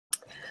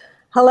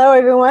Hello,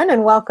 everyone,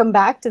 and welcome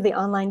back to the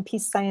Online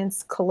Peace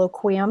Science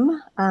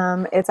Colloquium.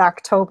 It's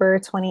October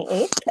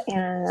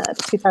 28th,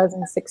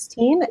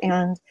 2016,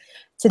 and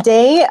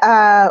today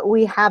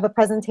we have a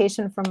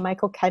presentation from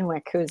Michael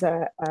Kenwick, who's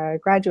a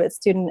graduate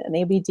student in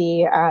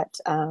ABD at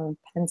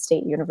Penn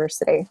State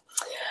University.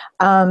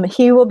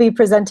 He will be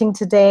presenting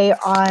today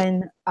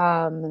on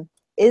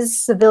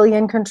is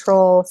civilian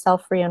control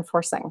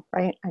self-reinforcing,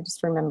 right? I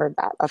just remembered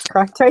that. That's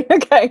correct, right?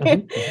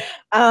 Okay.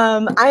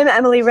 I'm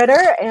Emily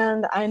Ritter,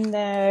 and I'm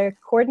the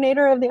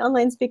coordinator of the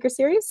online speaker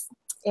series.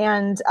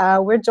 And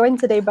we're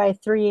joined today by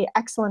three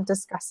excellent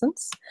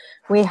discussants.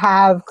 We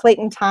have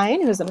Clayton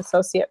Thyne, who's an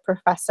associate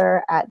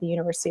professor at the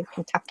University of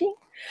Kentucky.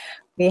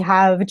 We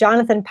have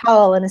Jonathan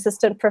Powell, an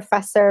assistant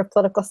professor of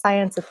political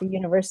science at the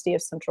University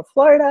of Central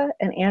Florida,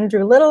 and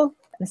Andrew Little,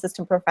 an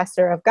assistant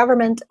professor of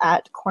government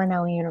at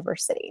Cornell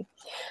University.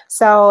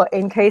 So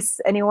in case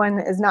anyone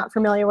is not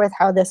familiar with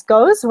how this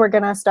goes, we're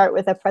going to start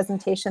with a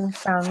presentation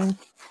from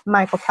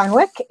Michael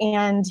Kenwick,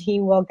 and he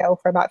will go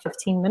for about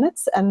 15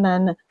 minutes, and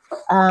then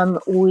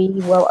we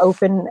will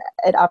open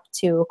it up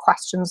to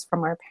questions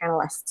from our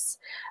panelists.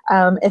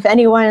 If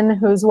anyone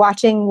who's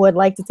watching would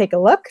like to take a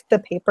look, the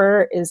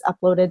paper is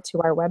uploaded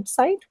to our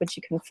website, which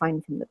you can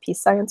find from the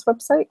Peace Science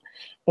website,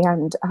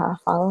 and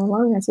follow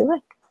along as you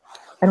like.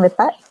 And with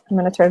that, I'm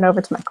going to turn it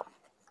over to Michael.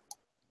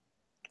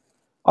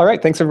 All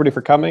right, thanks everybody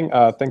for coming.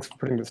 Thanks for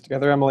putting this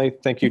together, Emily.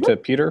 Thank you to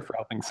Peter for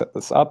helping set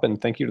this up,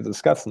 and thank you to the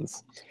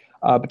discussants.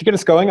 But to get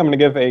us going, I'm going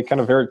to give a kind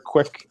of very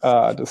quick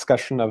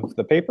discussion of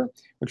the paper,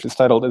 which is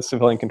titled "Is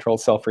Civilian Control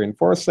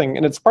Self-Reinforcing?"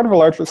 And it's part of a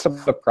larger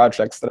set of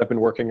projects that I've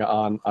been working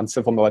on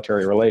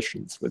civil-military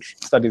relations, which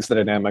studies the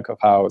dynamic of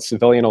how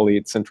civilian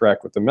elites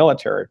interact with the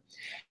military,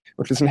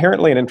 which is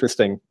inherently an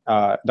interesting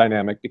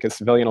dynamic because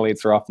civilian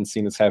elites are often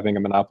seen as having a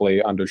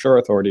monopoly on de jure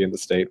authority in the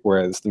state,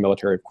 whereas the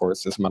military, of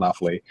course, is a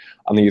monopoly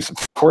on the use of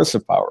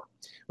coercive power,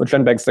 which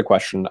then begs the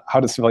question, how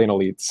do civilian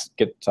elites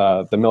get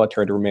the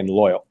military to remain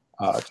loyal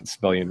to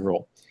civilian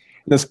rule?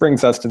 And this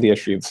brings us to the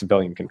issue of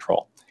civilian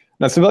control.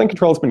 Now, civilian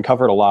control has been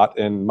covered a lot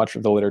in much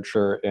of the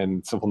literature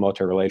in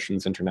civil-military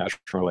relations, international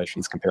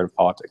relations, comparative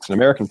politics, and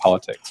American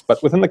politics.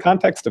 But within the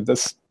context of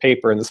this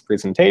paper and this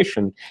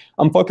presentation,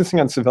 I'm focusing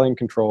on civilian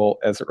control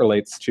as it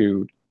relates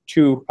to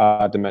two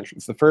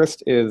dimensions. The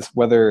first is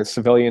whether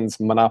civilians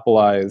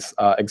monopolize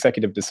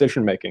executive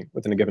decision-making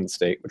within a given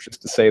state, which is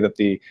to say that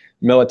the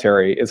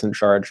military isn't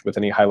charged with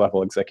any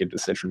high-level executive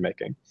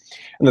decision-making.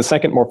 And the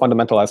second, more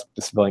fundamental aspect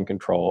of civilian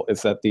control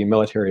is that the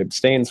military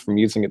abstains from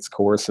using its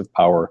coercive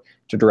power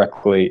to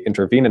directly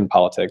intervene in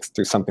politics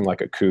through something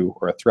like a coup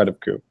or a threat of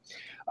coup.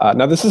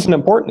 Now, this is an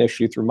important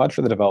issue through much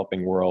of the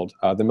developing world.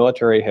 The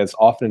military has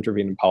often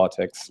intervened in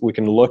politics. We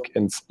can look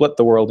and split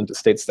the world into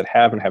states that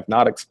have and have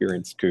not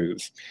experienced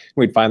coups.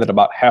 We'd find that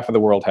about half of the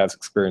world has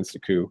experienced a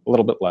coup, a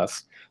little bit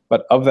less.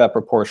 But of that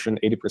proportion,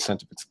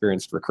 80% have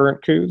experienced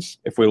recurrent coups.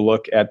 If we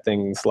look at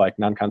things like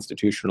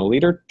non-constitutional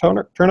leader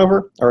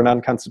turnover or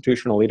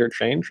non-constitutional leader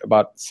change,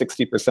 about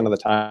 60% of the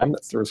time,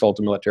 that's the result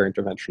of military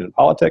intervention in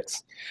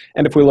politics.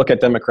 And if we look at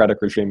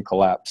democratic regime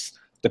collapse,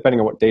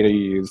 depending on what data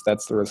you use,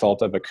 that's the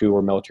result of a coup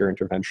or military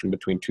intervention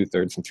between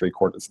 2/3 and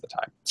 3/4 of the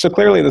time. So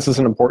clearly this is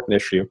an important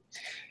issue.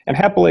 And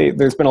happily,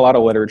 there's been a lot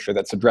of literature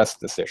that's addressed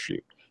this issue.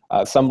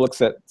 Some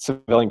looks at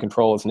civilian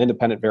control as an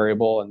independent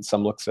variable, and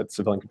some looks at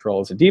civilian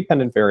control as a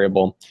dependent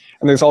variable.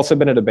 And there's also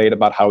been a debate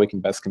about how we can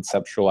best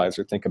conceptualize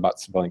or think about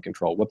civilian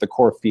control, what the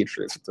core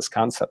features of this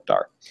concept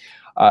are.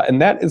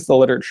 And that is the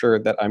literature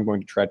that I'm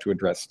going to try to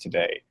address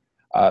today.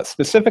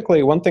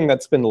 Specifically, one thing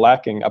that's been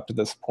lacking up to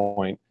this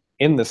point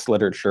in this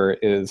literature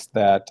is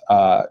that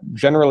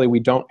generally we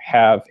don't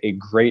have a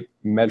great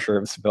measure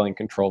of civilian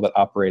control that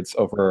operates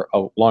over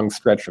a long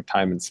stretch of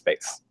time and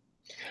space.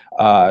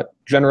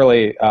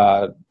 Generally,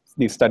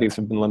 these studies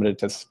have been limited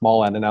to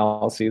small n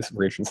analyses of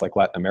regions like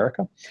Latin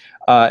America.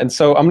 And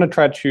so I'm going to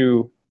try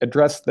to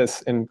address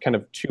this in kind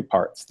of two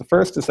parts. The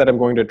first is that I'm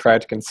going to try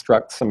to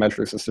construct some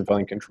measures of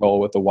civilian control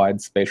with a wide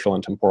spatial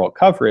and temporal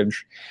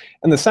coverage.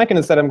 And the second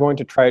is that I'm going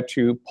to try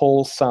to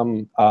pull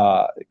some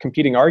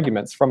competing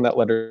arguments from that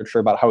literature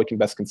about how we can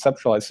best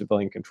conceptualize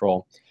civilian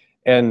control.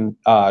 And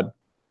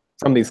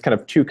from these kind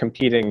of two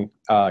competing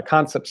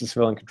concepts of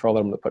civilian control that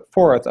I'm going to put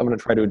forth, I'm going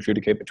to try to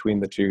adjudicate between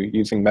the two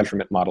using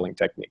measurement modeling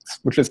techniques,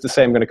 which is to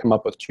say I'm going to come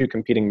up with two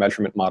competing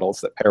measurement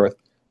models that pair with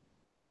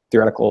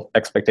theoretical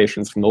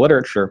expectations from the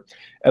literature,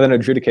 and then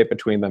adjudicate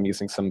between them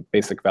using some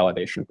basic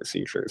validation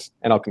procedures.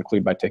 And I'll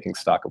conclude by taking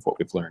stock of what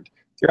we've learned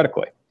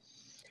theoretically.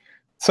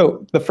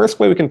 So the first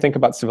way we can think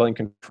about civilian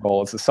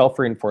control is a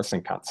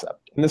self-reinforcing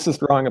concept. And this is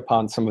drawing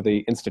upon some of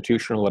the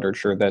institutional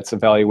literature that's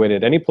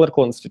evaluated any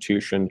political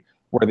institution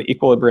where the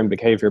equilibrium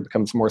behavior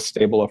becomes more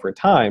stable over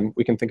time.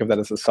 We can think of that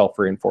as a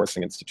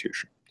self-reinforcing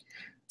institution.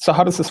 So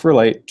how does this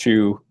relate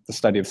to the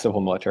study of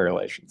civil-military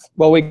relations?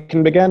 Well, we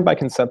can begin by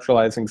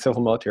conceptualizing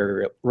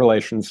civil-military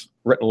relations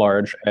writ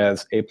large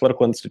as a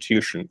political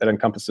institution that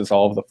encompasses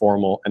all of the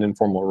formal and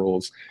informal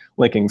rules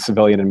linking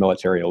civilian and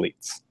military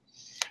elites.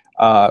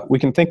 We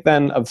can think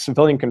then of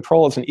civilian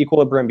control as an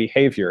equilibrium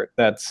behavior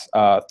that's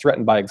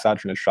threatened by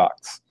exogenous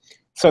shocks.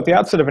 So at the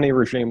outset of any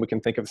regime, we can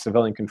think of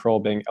civilian control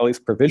being at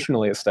least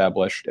provisionally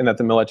established, in that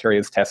the military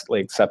has tacitly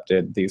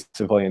accepted the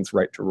civilians'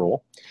 right to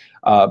rule.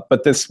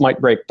 But this might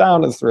break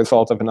down as the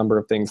result of a number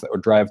of things that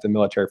would drive the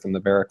military from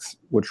the barracks,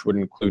 which would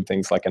include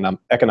things like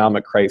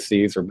economic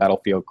crises or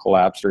battlefield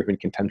collapse or even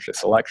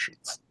contentious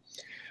elections.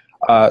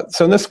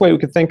 So in this way, we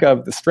could think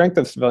of the strength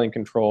of civilian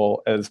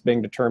control as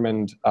being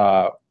determined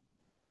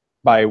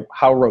by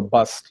how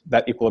robust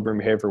that equilibrium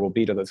behavior will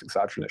be to those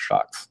exogenous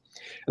shocks.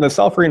 And the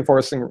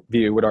self-reinforcing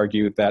view would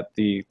argue that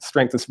the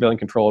strength of civilian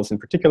control is in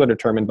particular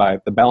determined by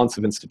the balance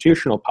of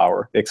institutional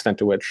power, the extent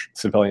to which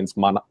civilians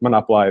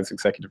monopolize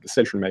executive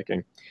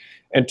decision-making,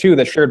 and two,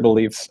 the shared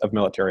beliefs of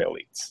military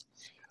elites.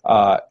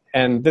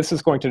 And this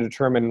is going to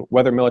determine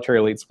whether military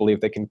elites believe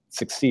they can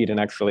succeed in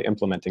actually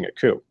implementing a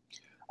coup.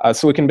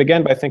 So we can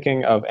begin by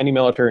thinking of any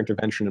military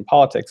intervention in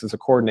politics as a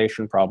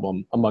coordination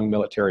problem among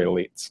military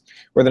elites,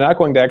 where they're not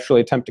going to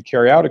actually attempt to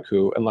carry out a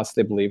coup unless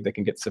they believe they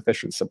can get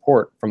sufficient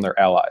support from their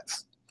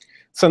allies.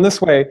 So in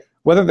this way,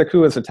 whether the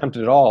coup is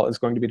attempted at all is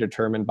going to be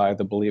determined by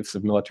the beliefs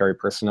of military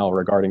personnel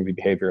regarding the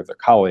behavior of their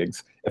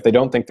colleagues. If they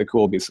don't think the coup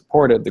will be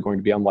supported, they're going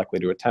to be unlikely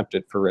to attempt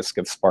it for risk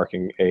of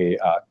sparking a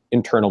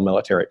internal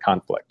military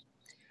conflict.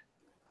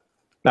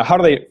 Now, how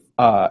do they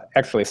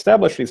actually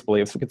establish these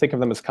beliefs? We can think of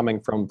them as coming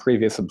from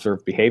previous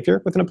observed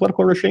behavior within a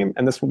political regime,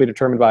 and this will be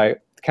determined by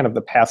kind of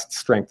the past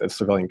strength of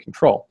civilian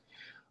control.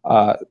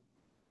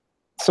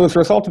 So as a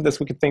result of this,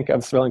 we could think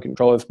of civilian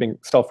control as being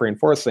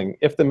self-reinforcing.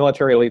 If the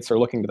military elites are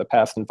looking to the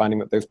past and finding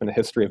that there's been a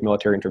history of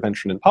military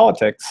intervention in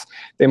politics,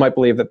 they might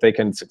believe that they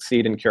can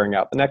succeed in carrying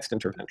out the next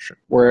intervention.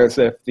 Whereas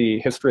if the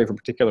history of a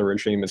particular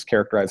regime is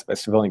characterized by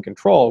civilian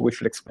control, we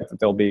should expect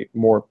that they'll be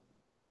more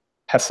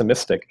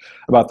pessimistic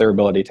about their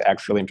ability to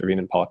actually intervene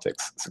in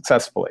politics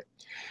successfully.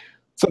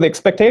 So the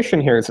expectation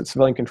here is that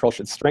civilian control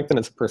should strengthen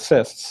as it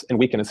persists and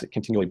weaken as it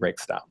continually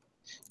breaks down.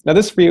 Now,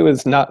 this view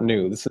is not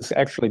new. This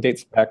actually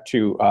dates back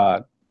to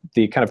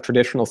the kind of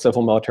traditional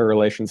civil-military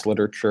relations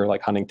literature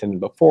like Huntington and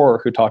before,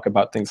 who talk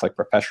about things like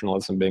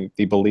professionalism being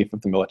the belief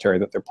of the military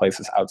that their place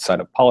is outside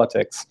of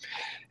politics.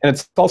 And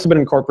it's also been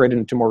incorporated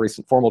into more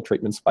recent formal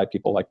treatments by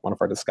people like one of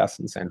our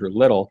discussants, Andrew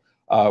Little,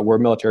 where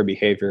military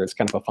behavior is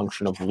kind of a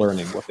function of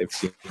learning what they've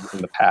seen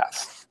in the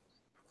past.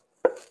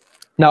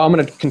 Now, I'm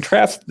going to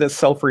contrast this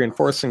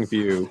self-reinforcing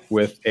view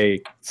with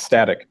a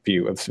static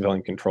view of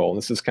civilian control.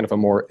 This is kind of a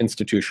more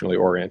institutionally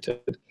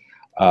oriented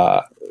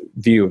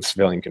view of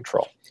civilian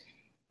control.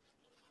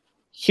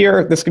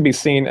 Here, this could be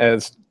seen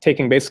as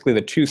taking basically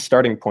the two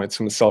starting points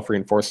from the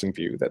self-reinforcing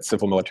view that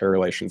civil-military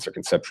relations are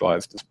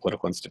conceptualized as a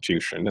political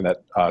institution and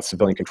that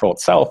civilian control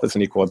itself is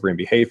an equilibrium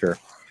behavior.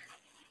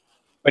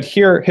 But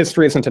here,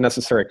 history isn't a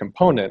necessary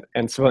component,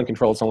 and civilian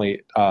control is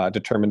only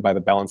determined by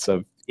the balance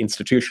of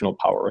institutional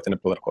power within a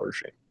political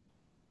regime.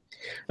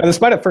 Now,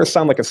 this might at first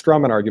sound like a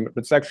strawman argument,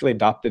 but it's actually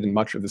adopted in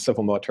much of the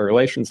civil-military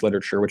relations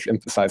literature, which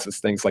emphasizes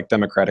things like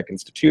democratic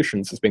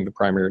institutions as being the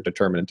primary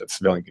determinant of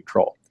civilian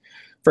control.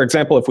 For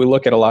example, if we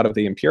look at a lot of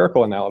the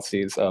empirical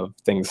analyses of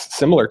things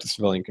similar to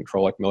civilian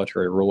control, like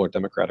military rule or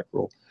democratic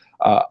rule,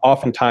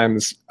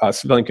 oftentimes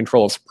civilian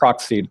control is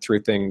proxied through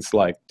things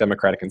like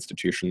democratic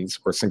institutions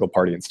or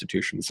single-party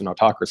institutions and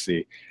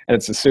autocracy, and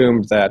it's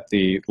assumed that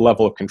the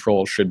level of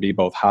control should be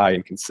both high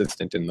and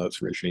consistent in those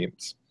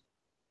regimes.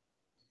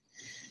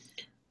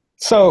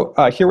 So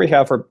here we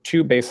have our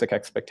two basic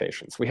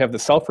expectations. We have the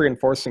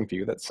self-reinforcing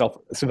view that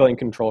civilian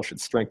control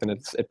should strengthen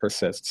as it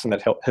persists and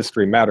that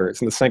history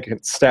matters, and the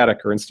second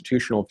static or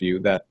institutional view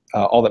that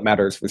all that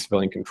matters for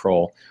civilian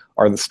control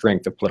are the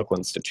strength of political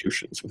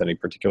institutions within any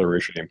particular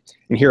regime.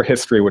 And here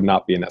history would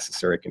not be a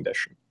necessary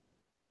condition.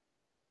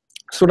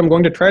 So what I'm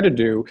going to try to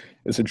do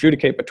is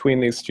adjudicate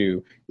between these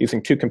two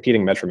using two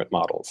competing measurement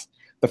models.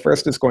 The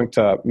first is going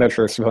to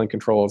measure civilian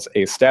control as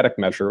a static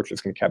measure, which is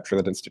going to capture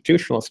that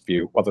institutionalist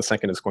view, while the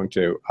second is going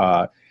to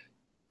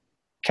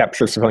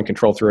capture civilian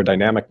control through a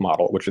dynamic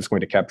model, which is going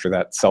to capture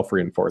that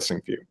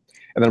self-reinforcing view.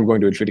 And then I'm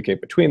going to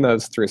adjudicate between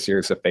those through a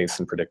series of face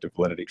and predictive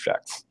validity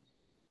checks.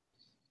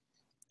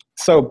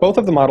 So both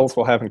of the models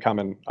will have in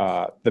common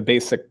the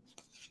basic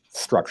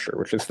structure,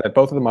 which is that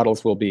both of the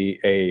models will be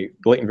a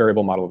latent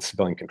variable model of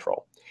civilian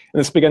control. And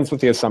this begins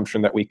with the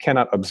assumption that we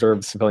cannot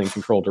observe civilian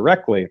control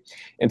directly.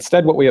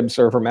 Instead, what we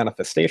observe are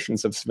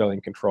manifestations of civilian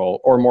control,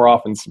 or more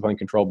often civilian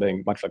control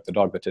being, much like the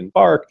dog that didn't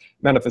bark,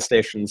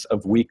 manifestations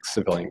of weak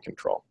civilian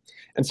control.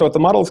 And so what the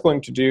model is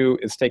going to do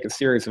is take a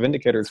series of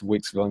indicators of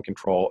weak civilian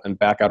control and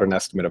back out an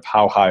estimate of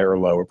how high or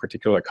low a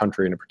particular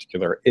country in a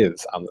particular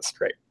is on this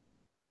trait.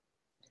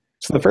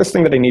 So the first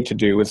thing that I need to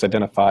do is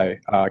identify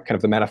kind of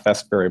the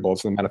manifest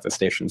variables and the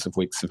manifestations of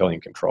weak civilian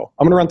control.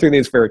 I'm going to run through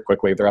these very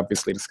quickly. They're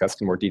obviously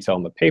discussed in more detail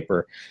in the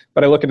paper,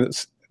 but I look at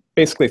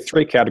basically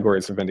three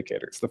categories of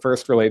indicators. The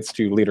first relates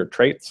to leader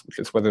traits, which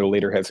is whether the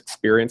leader has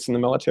experience in the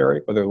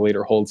military, whether the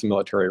leader holds a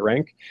military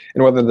rank,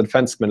 and whether the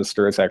defense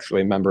minister is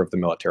actually a member of the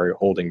military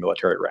holding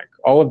military rank.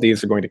 All of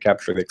these are going to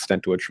capture the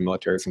extent to which the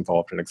military is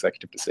involved in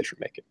executive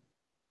decision-making.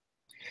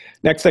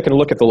 Next, I can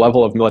look at the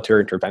level of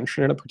military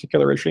intervention in a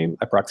particular regime.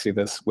 I proxy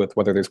this with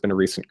whether there's been a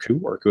recent coup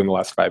or a coup in the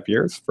last 5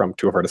 years from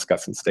 2 of our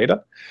discussants'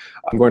 data.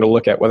 I'm going to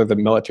look at whether the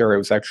military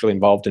was actually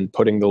involved in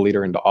putting the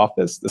leader into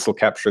office. This will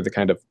capture the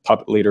kind of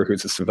puppet leader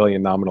who's a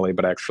civilian nominally,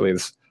 but actually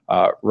is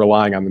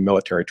relying on the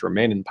military to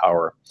remain in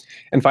power.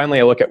 And finally,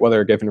 I look at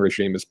whether a given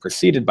regime is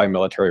preceded by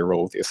military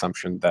rule with the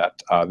assumption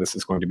that this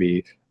is going to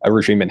be a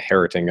regime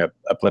inheriting a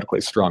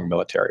politically strong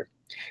military.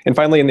 And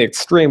finally, in the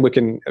extreme, we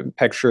can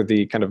picture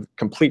the kind of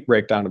complete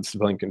breakdown of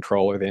civilian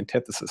control, or the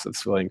antithesis of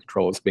civilian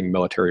control, as being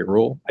military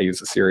rule. I use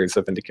a series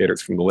of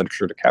indicators from the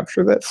literature to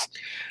capture this.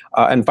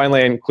 And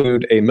finally, I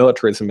include a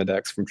militarism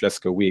index from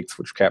Jessica Weeks,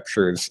 which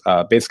captures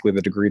basically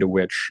the degree to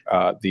which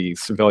the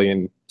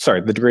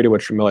degree to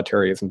which the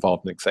military is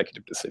involved in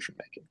executive decision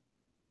making.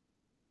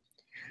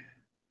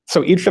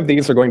 So each of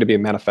these are going to be a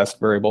manifest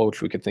variable,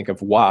 which we could think of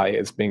y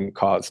as being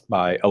caused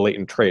by a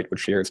latent trait,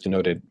 which here is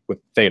denoted with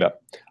theta.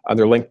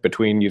 They're linked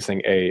between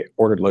using a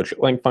ordered logit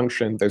length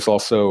function. There's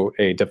also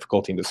a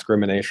difficulty in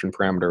discrimination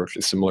parameter, which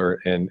is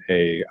similar in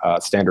a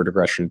standard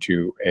regression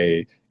to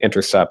a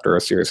intercept or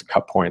a series of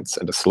cut points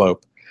and a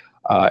slope.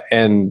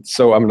 And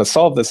so I'm going to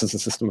solve this as a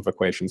system of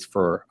equations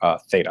for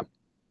theta.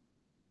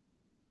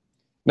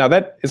 Now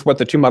that is what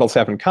the 2 models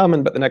have in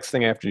common, but the next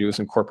thing I have to do is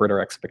incorporate our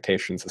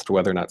expectations as to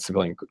whether or not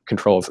civilian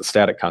control is a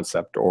static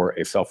concept or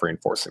a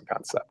self-reinforcing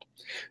concept.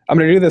 I'm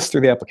going to do this through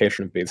the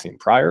application of Bayesian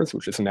priors,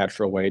 which is a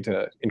natural way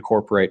to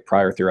incorporate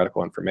prior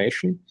theoretical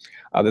information.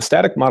 The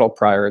static model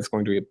prior is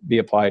going to be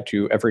applied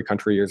to every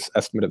country's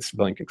estimate of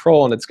civilian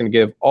control, and it's going to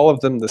give all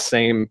of them the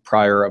same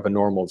prior of a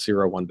normal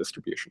 0-1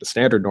 distribution, a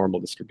standard normal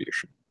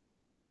distribution.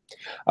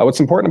 What's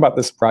important about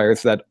this prior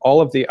is that all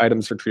of the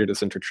items are treated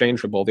as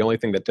interchangeable. The only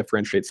thing that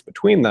differentiates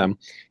between them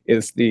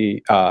is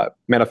the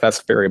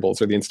manifest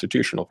variables or the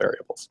institutional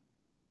variables.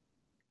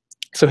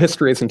 So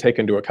history isn't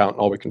taken into account, and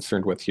all we're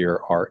concerned with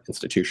here are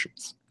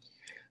institutions.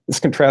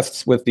 This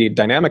contrasts with the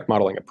dynamic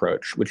modeling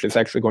approach, which is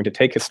actually going to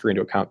take history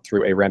into account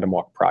through a random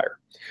walk prior.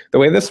 The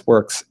way this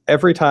works,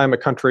 every time a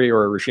country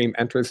or a regime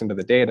enters into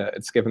the data,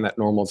 it's given that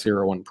normal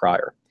 0-1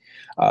 prior.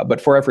 But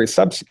for every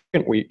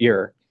subsequent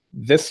year,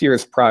 this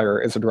year's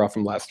prior is a draw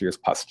from last year's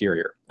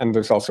posterior, and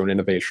there's also an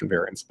innovation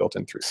variance built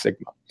in through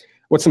sigma.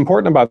 What's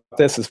important about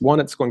this is,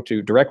 one, it's going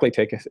to directly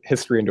take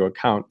history into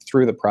account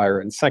through the prior,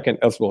 and second,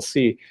 as we'll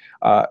see,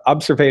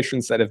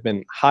 observations that have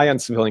been high on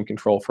civilian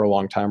control for a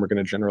long time are going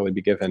to generally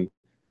be given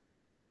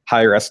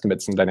higher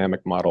estimates in the dynamic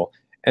model,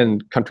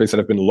 and countries that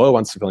have been low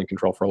on civilian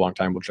control for a long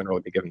time will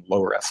generally be given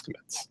lower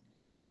estimates.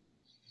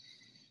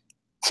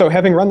 So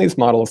having run these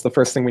models, the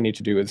first thing we need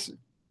to do is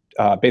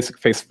basic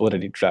face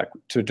validity check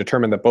to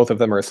determine that both of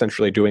them are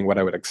essentially doing what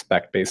I would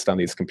expect based on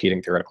these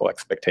competing theoretical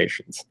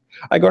expectations.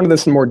 I go into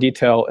this in more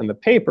detail in the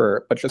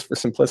paper, but just for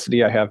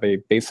simplicity, I have a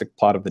basic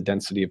plot of the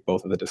density of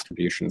both of the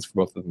distributions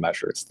for both of the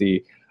measures.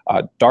 The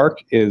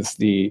dark is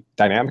the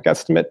dynamic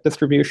estimate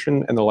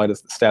distribution, and the light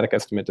is the static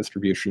estimate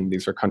distribution.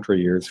 These are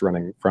country years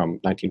running from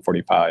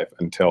 1945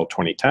 until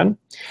 2010.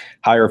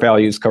 Higher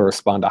values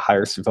correspond to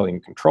higher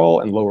civilian control,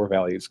 and lower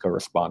values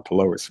correspond to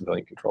lower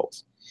civilian control.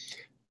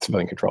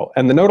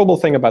 And the notable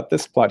thing about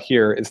this plot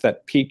here is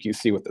that peak you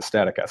see with the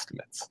static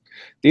estimates.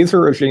 These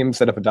are regimes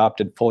that have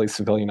adopted fully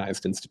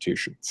civilianized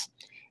institutions.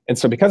 And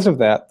so because of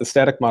that, the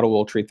static model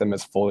will treat them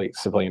as fully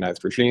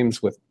civilianized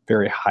regimes with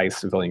very high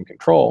civilian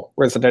control,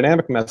 whereas the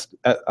dynamic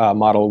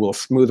model will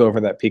smooth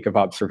over that peak of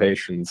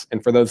observations.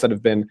 And for those that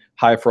have been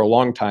high for a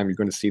long time, you're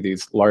going to see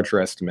these larger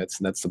estimates,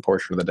 and that's the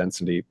portion of the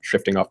density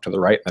shifting off to the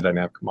right in the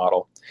dynamic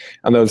model.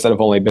 And those that have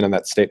only been in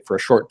that state for a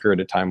short period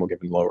of time will give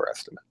them lower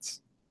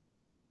estimates.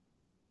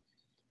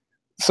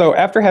 So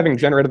after having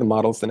generated the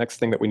models, the next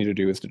thing that we need to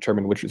do is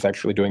determine which is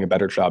actually doing a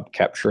better job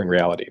capturing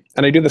reality.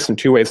 And I do this in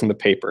 2 ways in the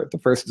paper. The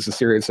first is a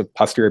series of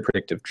posterior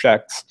predictive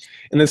checks,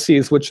 and this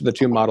sees which of the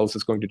 2 models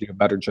is going to do a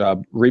better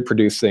job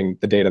reproducing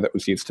the data that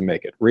was used to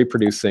make it,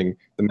 reproducing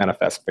the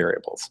manifest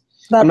variables.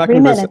 About 3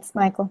 minutes,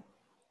 Michael.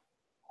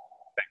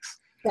 Thanks.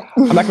 Yeah.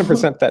 I'm not going to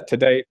present that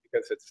today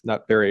because it's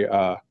not very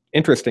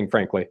interesting,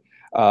 frankly.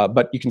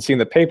 But you can see in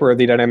the paper,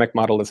 the dynamic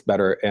model is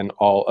better in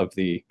all of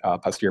the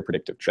posterior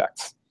predictive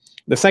checks.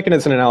 The second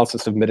is an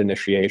analysis of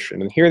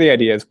mid-initiation. And here the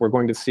idea is we're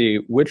going to see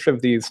which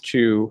of these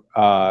 2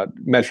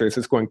 measures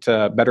is going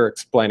to better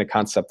explain a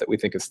concept that we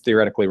think is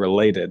theoretically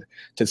related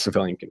to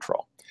civilian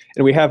control.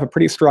 And we have a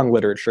pretty strong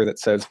literature that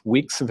says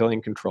weak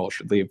civilian control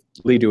should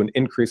lead to an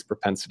increased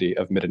propensity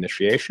of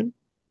mid-initiation.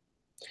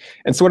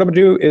 And so what I'm going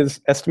to do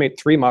is estimate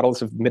 3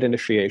 models of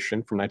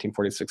mid-initiation from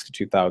 1946 to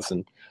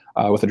 2000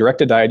 with a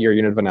directed diode-year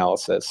unit of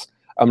analysis.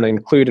 I'm going to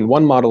include in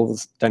one model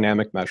this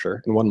dynamic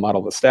measure, in one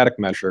model the static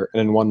measure,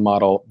 and in one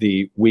model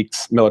the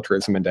Weeks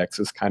militarism index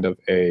is kind of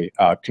a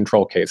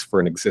control case for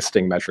an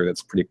existing measure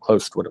that's pretty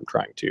close to what I'm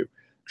trying to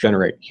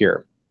generate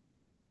here.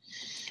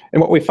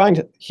 And what we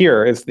find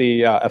here is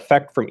the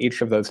effect from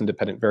each of those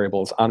independent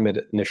variables on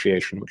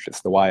mid-initiation, which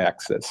is the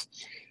y-axis.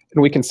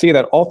 And we can see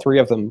that all three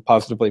of them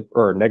positively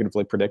or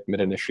negatively predict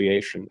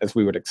mid-initiation, as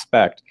we would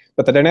expect,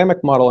 but the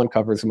dynamic model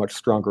uncovers a much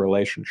stronger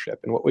relationship.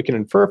 And what we can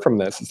infer from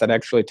this is that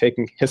actually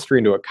taking history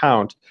into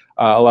account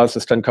allows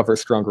us to uncover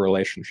stronger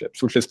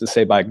relationships, which is to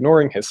say, by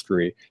ignoring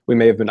history, we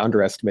may have been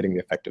underestimating the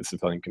effect of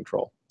civilian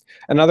control.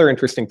 Another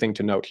interesting thing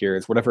to note here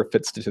is whatever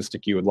fit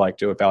statistic you would like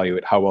to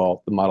evaluate how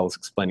well the model is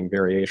explaining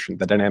variation,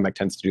 the dynamic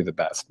tends to do the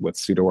best with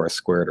pseudo or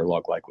squared or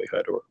log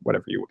likelihood or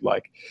whatever you would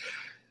like.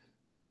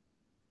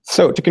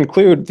 So to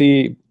conclude,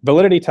 the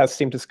validity tests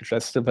seem to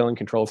suggest civilian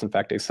control is in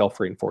fact a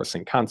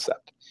self-reinforcing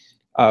concept.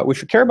 We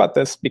should care about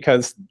this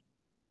because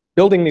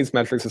building these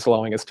measures is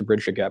allowing us to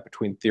bridge the gap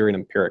between theory and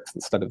empirics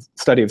instead of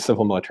study of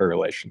civil-military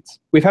relations.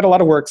 We've had a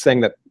lot of work saying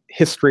that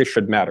history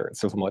should matter in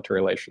civil-military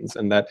relations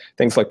and that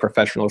things like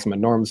professionalism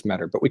and norms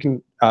matter, but we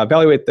can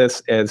evaluate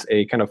this as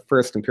a kind of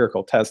first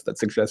empirical test that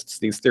suggests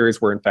these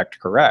theories were in fact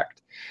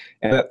correct,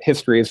 and that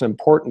history is an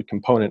important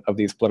component of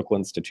these political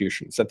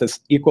institutions, that this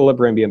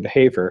equilibrium in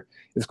behavior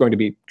is going to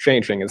be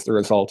changing as the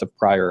result of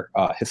prior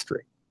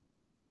history.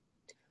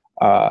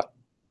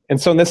 And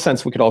so in this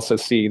sense, we could also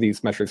see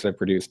these measures I've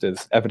produced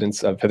as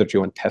evidence of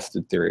hitherto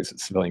untested theories of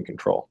civilian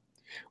control.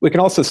 We can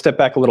also step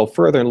back a little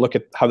further and look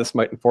at how this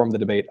might inform the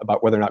debate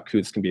about whether or not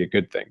coups can be a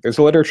good thing. There's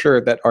a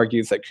literature that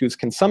argues that coups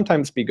can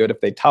sometimes be good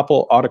if they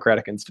topple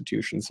autocratic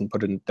institutions and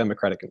put in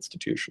democratic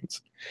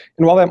institutions.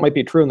 And while that might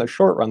be true in the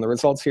short run, the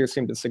results here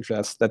seem to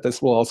suggest that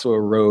this will also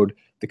erode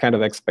the kind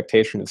of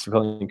expectation of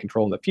civilian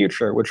control in the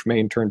future, which may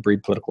in turn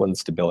breed political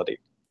instability.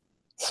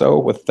 So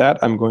with that,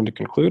 I'm going to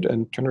conclude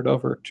and turn it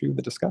over to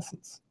the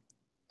discussants.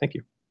 Thank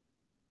you.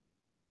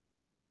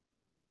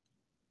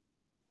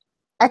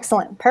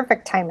 Excellent,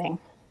 perfect timing.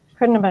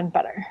 Couldn't have been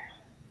better.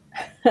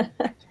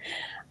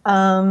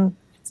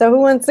 So who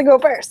wants to go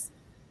first?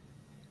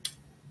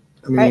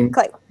 I mean, right,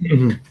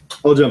 Clay.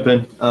 I'll jump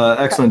in.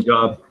 Excellent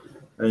job.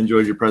 I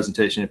enjoyed your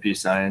presentation at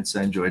Peace Science.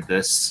 I enjoyed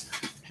this.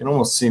 It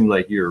almost seemed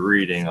like you were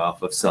reading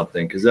off of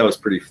something because that was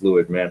pretty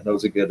fluid, man. That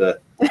was a good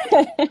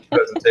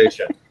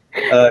presentation.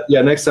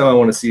 Yeah, next time I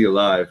want to see you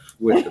live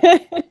with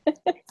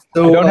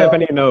So, I don't have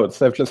any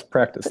notes. I've just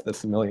practiced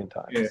this a million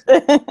times.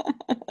 Yeah.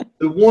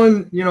 The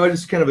one, I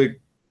just kind of a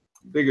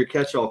bigger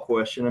catch-all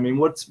question. I mean,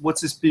 what's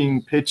this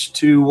being pitched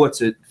to?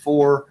 What's it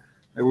for?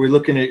 Are we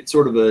looking at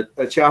sort of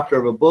a chapter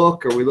of a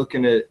book? Are we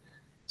looking at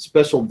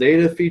special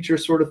data feature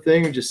sort of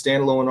thing? Or just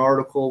standalone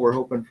article? We're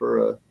hoping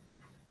for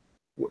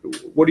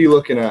what are you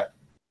looking at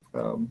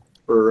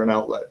for an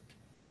outlet?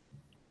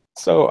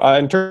 So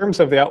in terms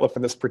of the outlet for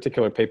this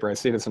particular paper, I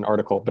see it as an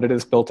article, but it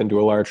is built into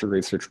a larger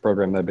research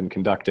program that I've been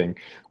conducting,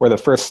 where the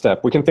first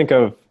step, we can think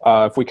of,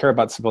 if we care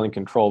about civilian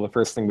control, the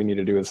first thing we need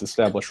to do is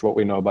establish what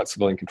we know about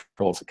civilian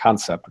control as a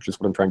concept, which is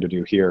what I'm trying to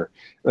do here.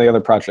 And the other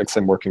projects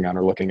I'm working on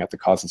are looking at the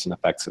causes and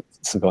effects of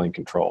civilian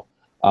control.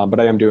 But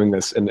I am doing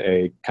this in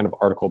a kind of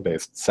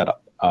article-based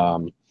setup.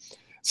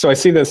 So I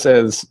see this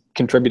as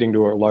contributing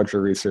to a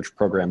larger research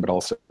program, but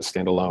also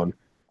standalone.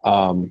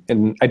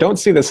 And I don't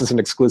see this as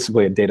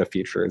exclusively a data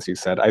feature, as you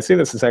said. I see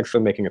this as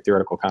actually making a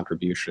theoretical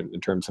contribution in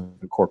terms of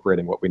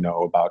incorporating what we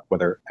know about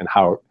whether and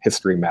how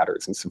history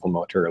matters in civil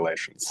military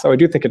relations. So I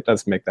do think it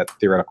does make that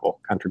theoretical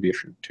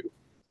contribution too.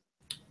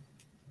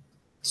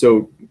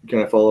 So can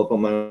I follow up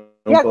on my own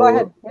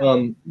follow-up? Go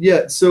ahead.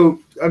 Yeah, so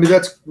I mean,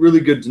 that's really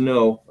good to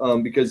know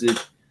because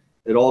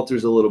it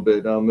alters a little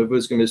bit. If it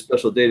was going to be a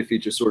special data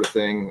feature sort of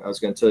thing, I was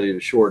going to tell you to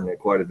shorten it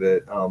quite a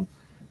bit.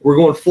 We're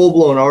going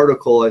full-blown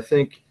article. I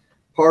think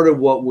part of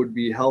what would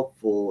be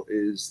helpful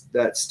is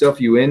that stuff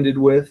you ended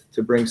with,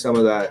 to bring some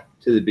of that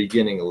to the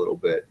beginning a little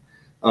bit.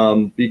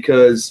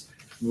 Because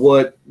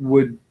what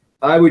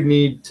I would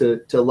need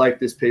to like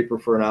this paper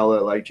for an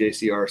outlet like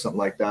JCR or something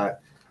like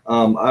that,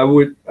 I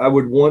would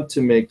want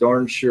to make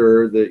darn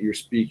sure that you're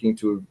speaking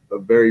to a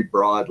very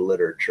broad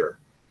literature,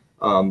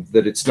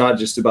 that it's not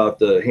just about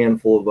the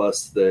handful of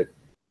us that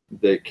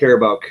care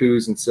about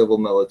coups and civil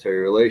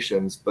military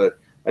relations, but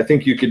I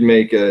think you could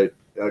make a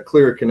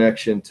clearer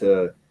connection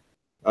to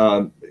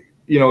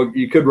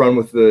you could run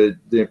with the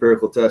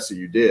empirical tests that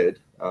you did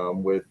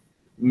with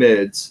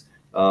MIDS.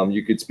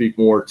 You could speak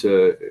more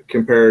to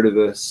compare to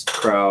this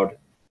crowd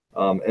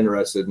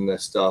interested in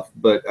this stuff.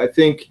 But I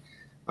think,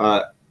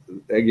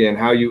 again,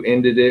 how you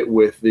ended it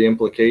with the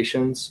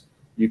implications,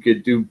 you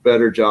could do a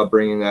better job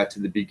bringing that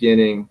to the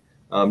beginning,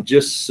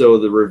 just so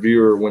the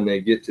reviewer, when they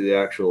get to the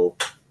actual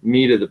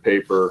meat of the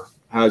paper,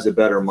 has a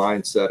better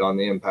mindset on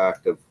the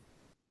impact of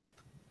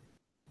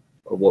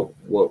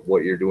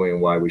what you're doing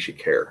and why we should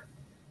care.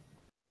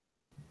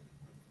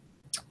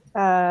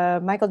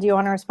 Michael, do you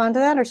want to respond to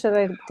that, or should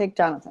I take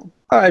Jonathan?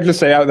 I'd just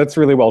say that's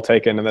really well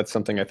taken, and that's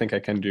something I think I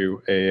can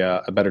do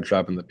a better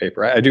job in the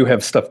paper. I do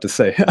have stuff to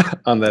say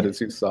on that,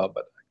 as you saw,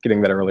 but getting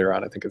that earlier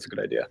on I think is a good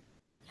idea.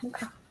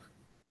 Okay.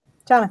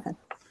 Jonathan.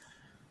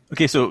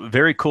 Okay, so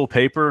very cool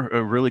paper,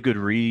 a really good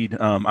read.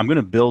 I'm going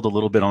to build a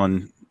little bit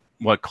on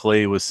what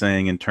Clay was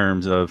saying in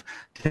terms of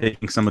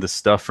taking some of the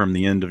stuff from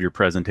the end of your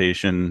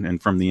presentation and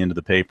from the end of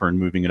the paper and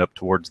moving it up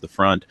towards the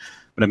front.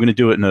 But I'm going to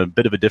do it in a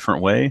bit of a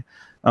different way.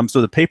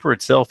 So the paper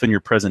itself, in your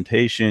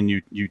presentation,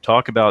 you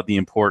talk about the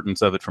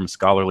importance of it from a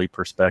scholarly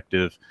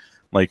perspective,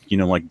 like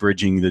like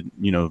bridging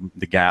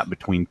the gap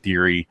between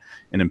theory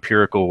and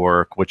empirical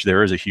work, which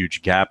there is a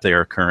huge gap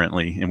there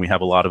currently, and we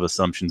have a lot of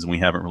assumptions, and we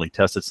haven't really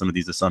tested some of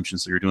these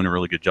assumptions. So you're doing a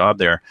really good job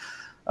there.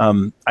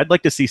 I'd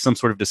like to see some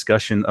sort of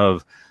discussion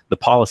of the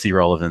policy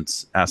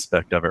relevance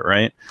aspect of it,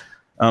 right?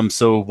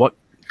 So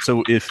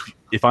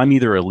if I'm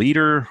either a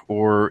leader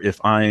or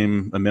if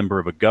I'm a member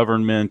of a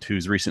government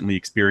who's recently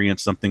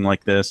experienced something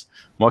like this,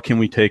 what can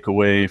we take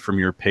away from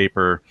your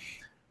paper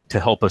to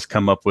help us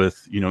come up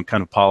with,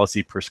 kind of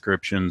policy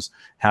prescriptions?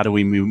 How do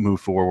we move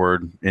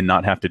forward and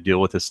not have to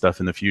deal with this stuff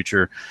in the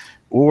future?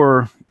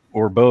 Or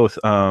both,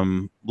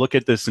 look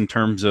at this in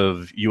terms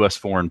of U.S.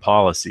 foreign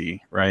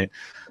policy, right?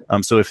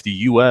 So if the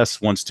U.S.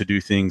 wants to do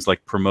things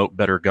like promote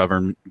better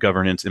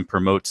governance and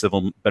promote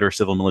better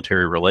civil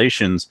military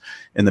relations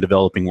in the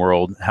developing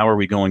world, how are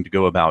we going to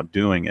go about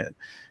doing it?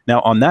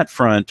 Now, on that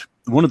front,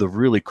 one of the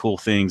really cool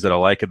things that I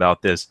like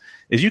about this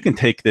is you can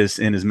take this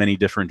in as many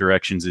different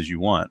directions as you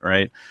want,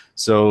 right?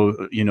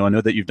 So, I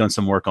know that you've done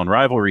some work on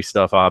rivalry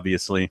stuff,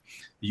 obviously.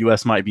 The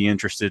U.S. might be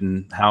interested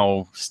in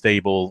how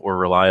stable or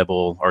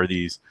reliable are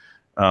these,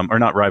 or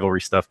not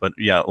rivalry stuff, but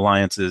yeah,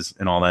 alliances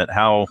and all that.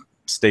 How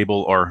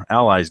stable are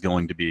allies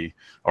going to be?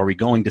 Are we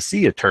going to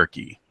see a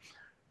Turkey,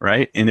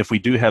 right? And if we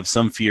do have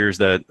some fears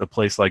that a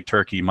place like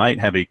Turkey might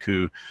have a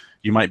coup,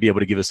 you might be able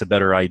to give us a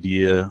better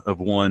idea of,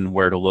 one,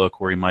 where to look,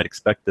 where we might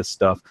expect this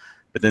stuff,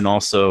 but then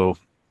also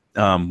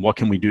what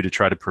can we do to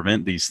try to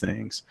prevent these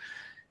things?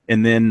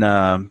 And then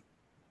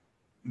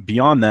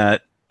beyond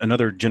that,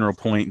 another general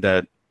point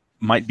that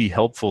might be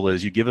helpful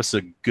is you give us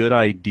a good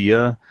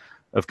idea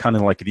of kind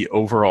of like the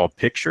overall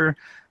picture.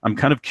 I'm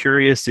kind of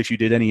curious if you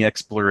did any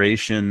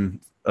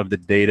exploration of the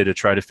data to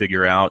try to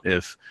figure out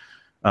if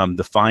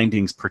the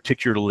findings,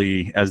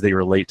 particularly as they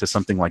relate to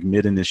something like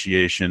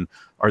mid-initiation,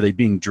 are they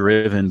being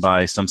driven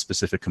by some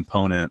specific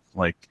component,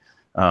 like,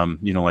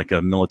 like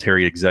a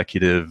military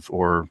executive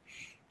or,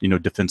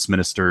 defense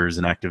ministers,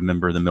 an active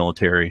member of the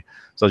military?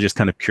 So I was just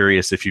kind of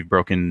curious if you've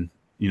broken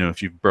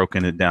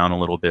it down a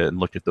little bit and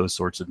looked at those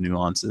sorts of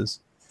nuances.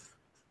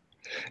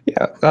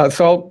 Yeah,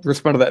 so I'll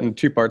respond to that in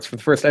two parts. For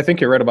the first, I think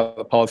you're right about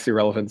the policy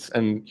relevance.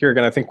 And here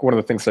again, I think one of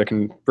the things that I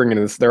can bring in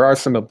is there are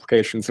some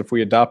implications. If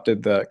we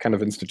adopted the kind of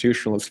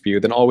institutionalist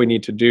view, then all we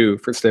need to do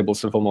for stable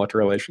civil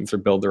military relations are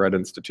build the right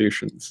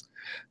institutions.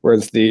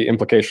 Whereas the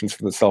implications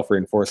for the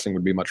self-reinforcing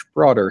would be much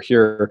broader.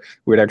 Here,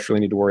 we would actually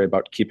need to worry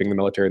about keeping the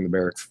military in the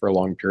barracks for a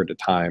long period of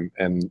time,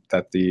 and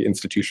that the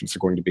institutions are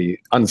going to be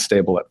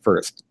unstable at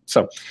first.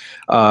 So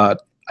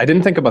I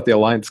didn't think about the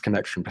alliance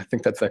connection, but I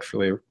think that's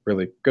actually a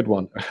really good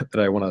one that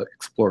I want to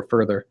explore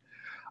further.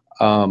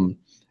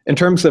 In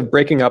terms of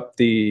breaking up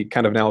the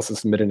kind of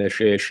analysis of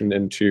mid-initiation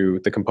into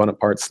the component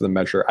parts of the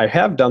measure, I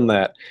have done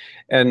that.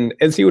 And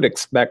as you would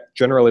expect,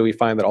 generally we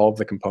find that all of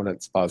the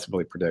components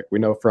positively predict. We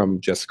know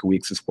from Jessica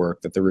Weeks's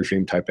work that the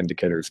regime type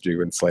indicators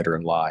do in Slater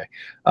and Lai.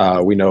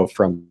 We know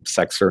from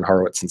Sexer and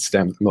Horowitz and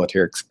STEM that the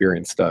military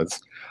experience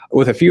does.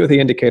 With a few of the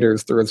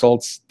indicators,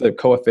 the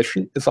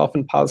coefficient is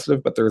often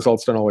positive, but the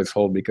results don't always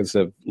hold because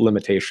of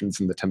limitations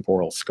in the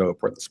temporal scope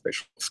or the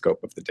spatial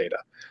scope of the data.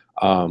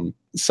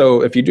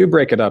 So if you do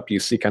break it up, you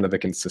see kind of a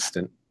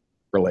consistent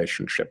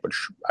relationship,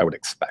 which I would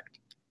expect.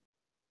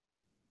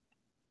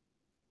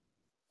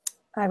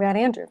 I've got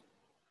Andrew.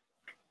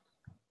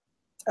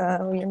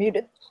 You're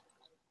muted.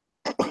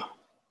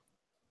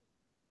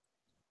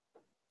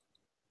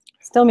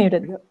 Still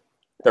muted.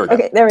 There we go.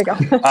 Okay, there we go.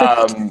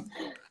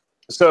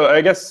 So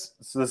I guess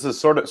this is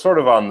sort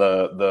of on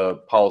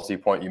the policy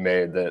point you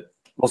made that.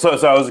 Well, so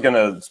I was going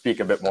to speak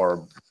a bit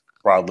more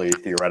broadly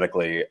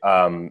theoretically.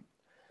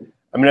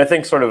 I mean, I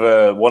think sort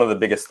of one of the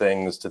biggest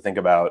things to think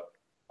about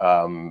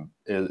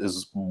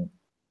is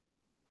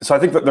so I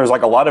think that there's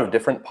like a lot of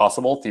different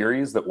possible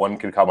theories that one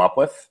could come up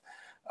with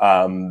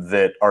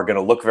that are going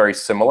to look very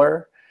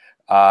similar,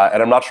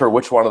 and I'm not sure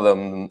which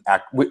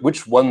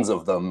ones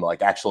of them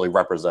like actually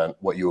represent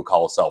what you would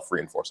call a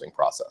self-reinforcing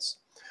process,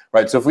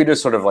 right? So if we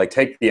just sort of like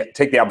take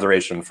the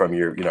observation from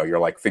your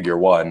like figure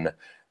 1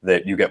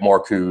 that you get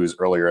more coups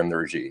earlier in the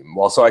regime,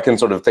 well, so I can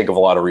sort of think of a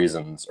lot of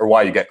reasons or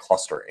why you get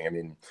clustering. I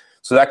mean,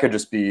 so that could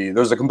just be,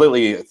 there's a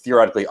completely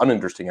theoretically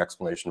uninteresting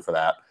explanation for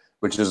that,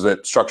 which is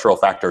that structural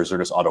factors are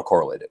just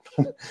autocorrelated.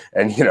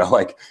 And,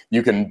 like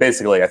you can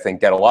basically, I think,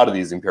 get a lot of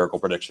these empirical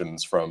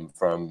predictions from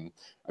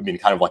I mean,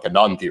 kind of like a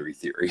non-theory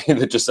theory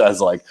that just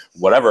says like,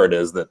 whatever it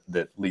is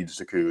that leads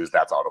to coups,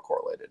 that's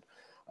autocorrelated.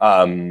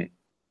 I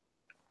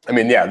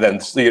mean, yeah, then,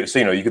 so,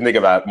 you can think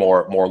about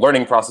more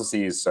learning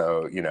processes.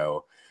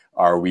 So,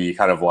 are we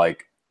kind of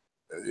like,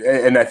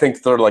 and I think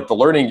sort of like the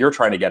learning you're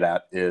trying to get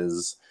at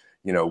is,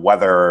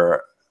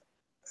 whether,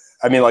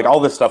 I mean, like all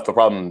this stuff, the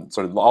problem,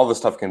 sort of all this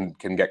stuff can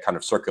get kind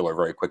of circular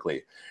very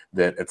quickly,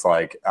 that it's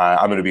like,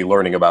 I'm going to be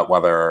learning about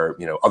whether,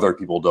 other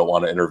people don't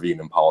want to intervene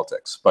in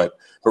politics. But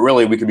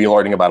really we could be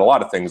learning about a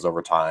lot of things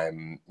over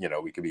time.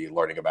 We could be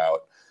learning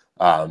about,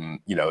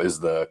 is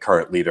the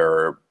current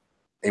leader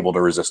able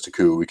to resist a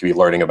coup. We could be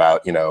learning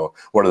about,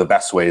 what are the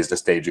best ways to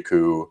stage a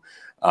coup.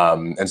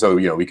 And so,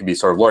 we could be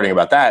sort of learning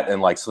about that.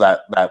 And like, so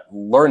that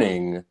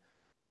learning,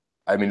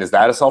 I mean, is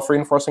that a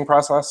self-reinforcing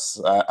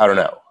process? I don't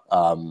know.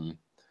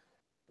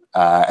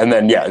 And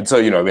then, yeah, so,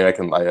 I mean,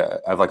 I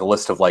have like a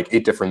list of like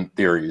 8 different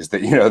theories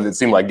that, that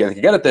seem like they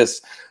could get at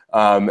this.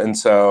 And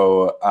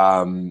so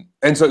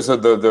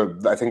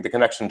the I think the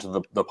connection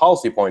to the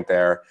policy point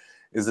there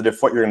is that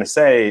if what you're going to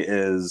say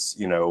is,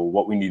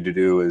 what we need to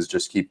do is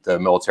just keep the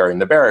military in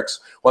the barracks,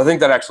 well, I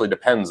think that actually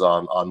depends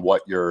on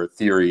what your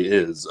theory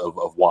is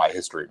of why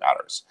history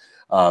matters.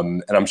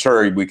 And I'm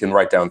sure we can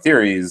write down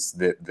theories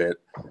that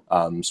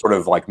sort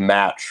of like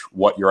match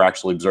what you're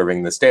actually observing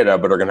in this data,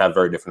 but are going to have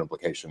very different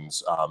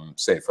implications,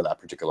 say for that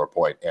particular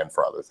point and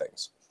for other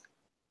things.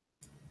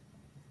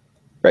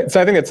 Right.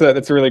 So I think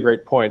that's a really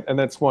great point, and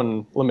that's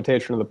one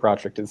limitation of the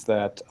project is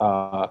that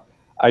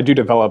I do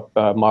develop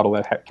a model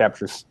that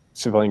captures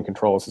civilian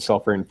control as a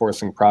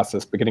self-reinforcing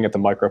process, but getting at the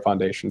micro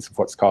foundations of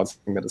what's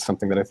causing that is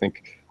something that I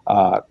think,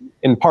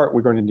 in part,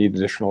 we're going to need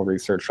additional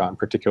research on,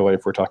 particularly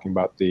if we're talking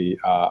about the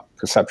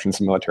perceptions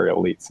of military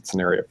elites. It's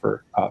an area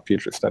for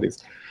future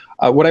studies.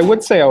 What I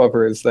would say,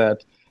 however, is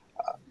that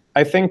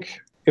I think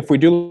if we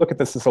do look at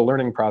this as a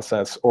learning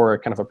process or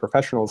kind of a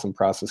professionalism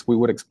process, we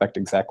would expect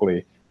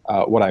exactly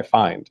what I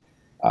find.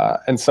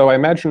 And so I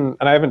imagine,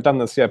 and I haven't done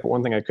this yet, but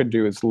one thing I could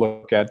do is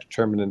look at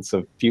determinants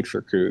of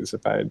future coups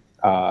if I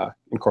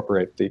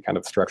incorporate the kind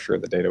of structure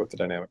of the data with the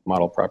dynamic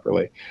model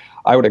properly.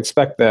 I would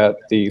expect that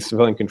the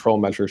civilian control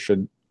measures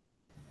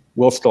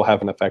will still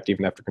have an effect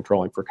even after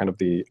controlling for kind of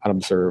the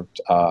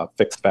unobserved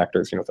fixed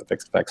factors, the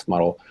fixed effects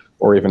model,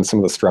 or even some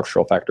of the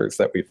structural factors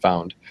that we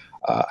found.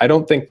 I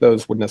don't think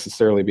those would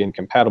necessarily be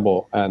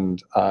incompatible,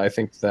 and I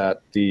think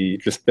that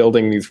just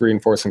building these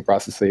reinforcing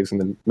processes and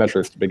the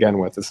measures to begin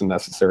with is a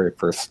necessary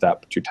first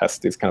step to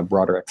test these kind of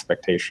broader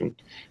expectation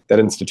that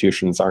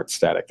institutions aren't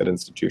static, that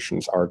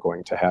institutions are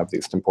going to have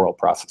these temporal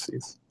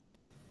processes.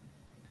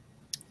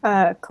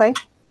 Clay?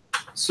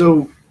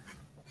 So,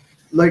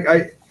 like,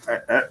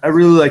 I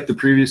really like the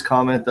previous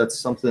comment. That's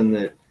something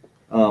that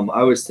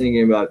I was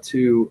thinking about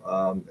too,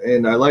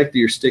 and I like that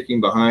you're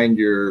sticking behind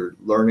your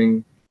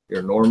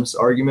norms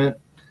argument,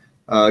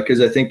 because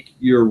I think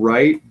you're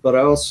right, but I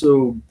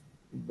also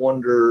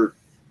wonder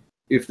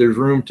if there's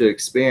room to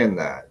expand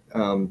that.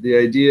 The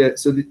idea,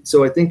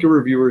 so I think a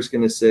reviewer is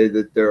going to say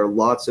that there are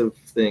lots of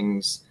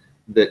things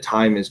that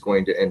time is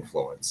going to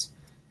influence,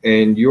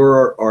 and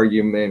your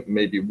argument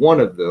may be one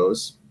of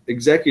those.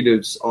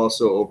 Executives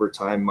also over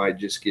time might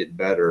just get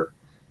better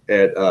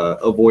at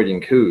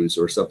avoiding coups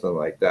or something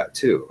like that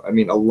too. I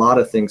mean, a lot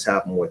of things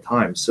happen with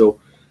time. So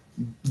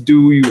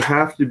do you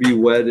have to be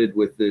wedded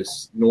with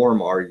this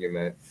norm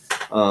argument?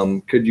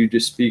 Could you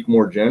just speak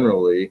more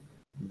generally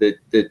that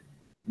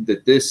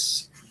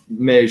this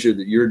measure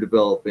that you're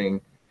developing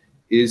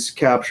is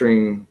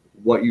capturing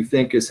what you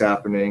think is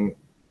happening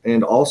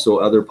and also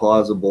other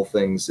plausible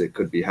things that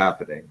could be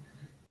happening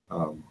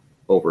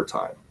over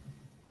time?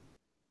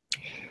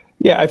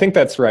 Yeah, I think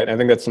that's right. I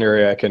think that's an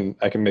area I can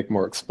make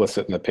more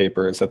explicit in the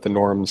paper, is that the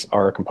norms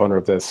are a component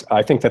of this.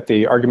 I think that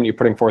the argument you're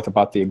putting forth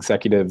about the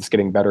executives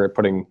getting better at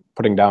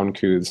putting down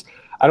coups,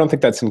 I don't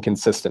think that's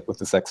inconsistent with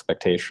this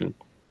expectation.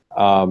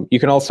 You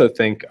can also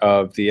think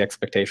of the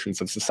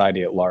expectations of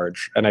society at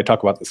large, and I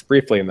talk about this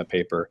briefly in the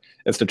paper,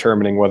 as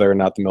determining whether or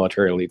not the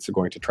military elites are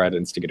going to try to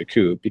instigate a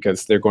coup,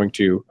 because they're going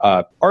to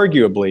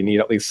arguably need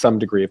at least some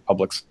degree of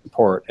public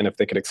support, and if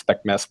they could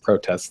expect mass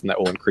protests, then that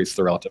will increase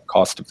the relative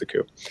cost of the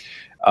coup.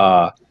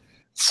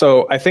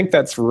 So I think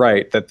that's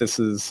right, that this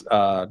is,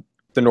 the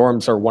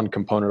norms are one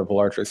component of a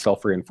larger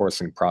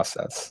self-reinforcing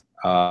process.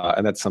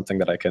 And that's something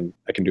that I can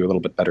do a little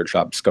bit better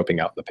job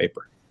scoping out in the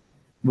paper.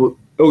 Well,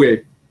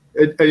 okay.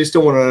 I just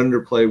don't want to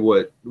underplay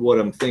what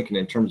I'm thinking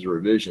in terms of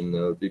revision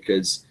though,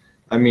 because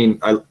I mean,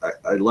 I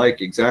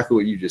like exactly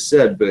what you just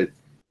said, but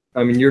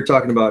I mean, you're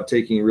talking about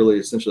taking really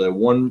essentially a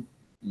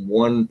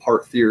one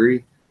part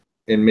theory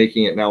and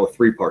making it now a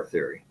 3-part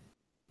theory.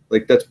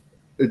 Like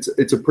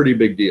it's a pretty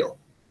big deal.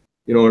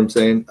 You know what I'm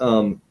saying?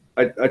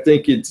 I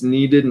think it's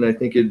needed and I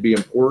think it'd be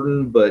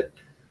important, but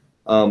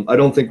I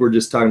don't think we're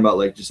just talking about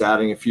like just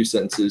adding a few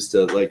sentences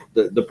to like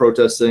the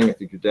protest thing. I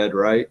think you're dead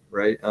right?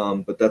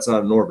 But that's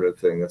not a normative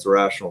thing. That's a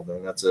rational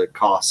thing. That's a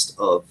cost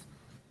of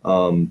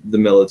the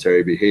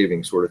military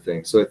behaving sort of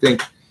thing. So I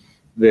think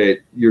that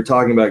you're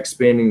talking about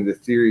expanding the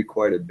theory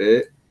quite a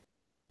bit,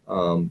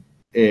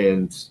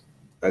 and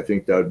I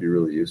think that would be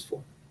really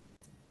useful.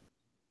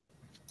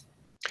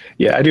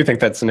 Yeah, I do think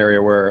that's an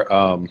area where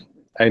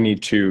I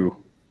need to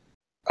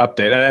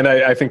update. And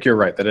I think you're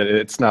right, that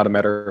it's not a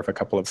matter of a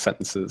couple of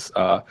sentences.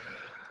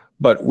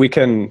 But we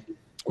can,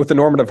 with the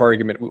normative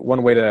argument,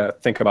 one way to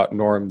think about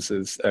norms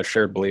is a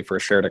shared belief or a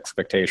shared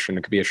expectation.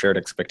 It could be a shared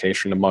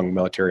expectation among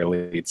military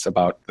elites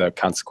about the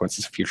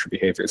consequences of future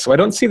behavior. So I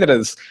don't see that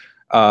as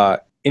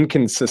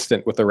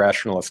inconsistent with the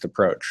rationalist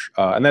approach.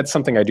 And that's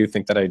something I do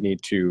think that I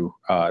need to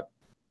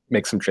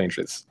make some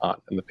changes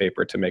on in the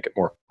paper to make it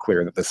more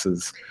clear that this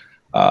is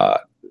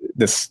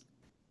this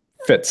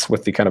fits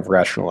with the kind of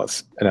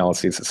rationalist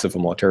analyses of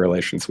civil military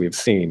relations we've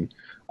seen,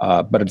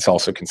 but it's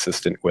also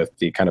consistent with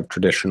the kind of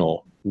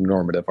traditional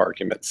normative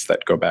arguments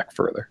that go back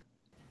further.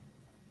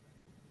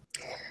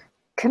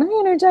 Can I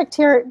interject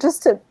here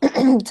just to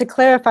to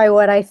clarify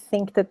what I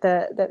think that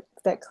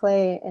that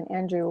Clay and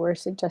Andrew were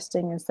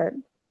suggesting is that,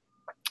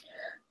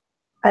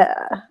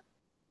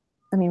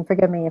 I mean,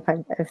 forgive me if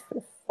I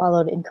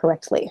followed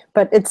incorrectly,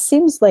 but it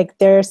seems like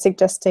they're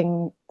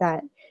suggesting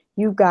that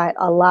you've got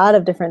a lot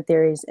of different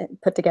theories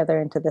put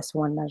together into this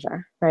one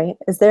measure, right?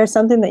 Is there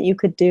something that you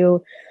could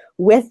do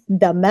with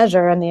the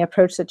measure and the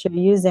approach that you're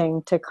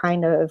using to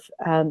kind of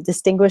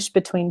distinguish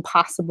between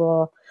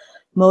possible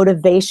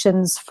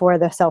motivations for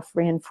the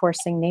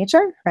self-reinforcing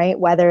nature, right?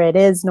 Whether it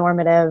is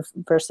normative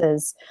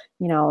versus,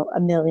 you know, a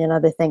million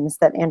other things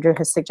that Andrew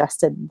has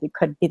suggested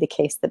could be the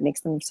case that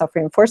makes them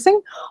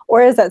self-reinforcing,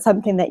 or is that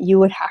something that you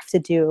would have to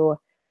do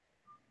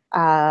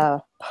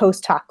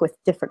post hoc with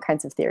different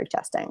kinds of theory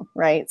testing,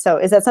 right? So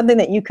is that something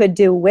that you could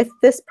do with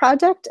this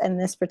project and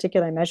this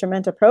particular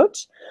measurement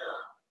approach,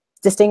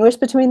 distinguish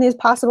between these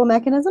possible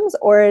mechanisms,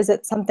 or is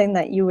it something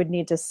that you would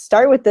need to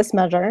start with this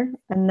measure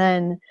and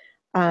then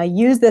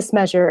use this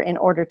measure in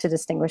order to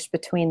distinguish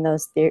between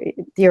those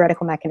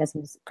theoretical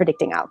mechanisms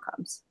predicting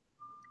outcomes?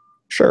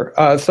 Sure.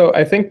 So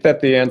I think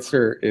that the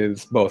answer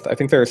is both. I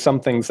think there are some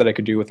things that I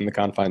could do within the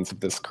confines of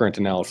this current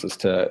analysis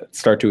to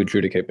start to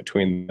adjudicate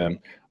between them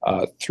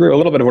through a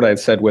little bit of what I had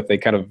said with a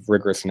kind of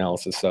rigorous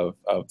analysis of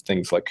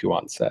things like coup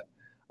onset.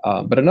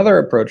 But another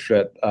approach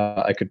that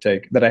I could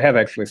take, that I have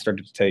actually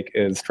started to take,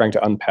 is trying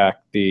to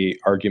unpack the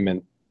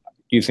argument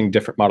using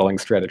different modeling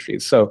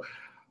strategies. So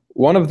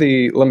one of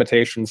the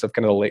limitations of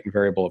kind of the latent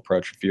variable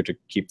approach, if you're to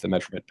keep the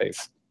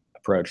measurement-based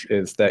approach,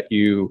 is that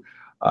you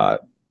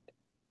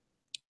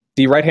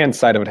the right-hand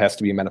side of it has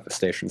to be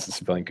manifestations and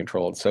civilian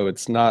controlled. So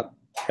it's not,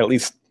 at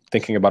least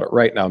thinking about it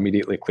right now,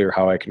 immediately clear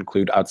how I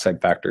conclude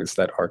outside factors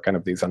that are kind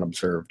of these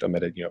unobserved,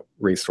 omitted, you know,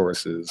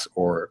 resources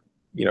or,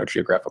 you know,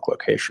 geographic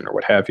location or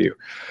what have you.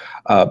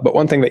 But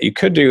one thing that you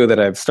could do that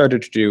I've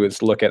started to do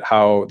is look at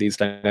how these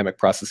dynamic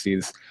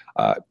processes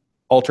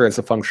alter as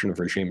a function of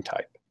regime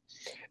type.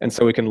 And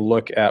so we can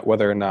look at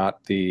whether or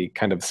not the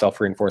kind of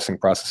self-reinforcing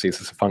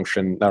processes is a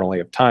function not only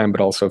of time, but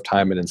also of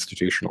time and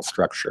institutional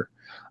structure.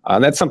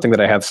 And that's something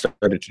that I have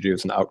started to do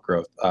as an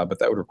outgrowth, but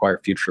that would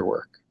require future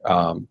work.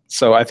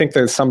 So I think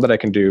there's some that I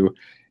can do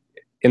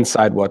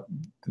inside what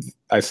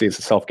I see as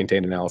a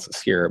self-contained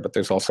analysis here, but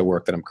there's also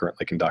work that I'm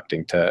currently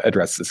conducting to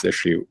address this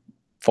issue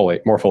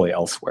more fully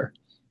elsewhere.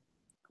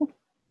 Cool.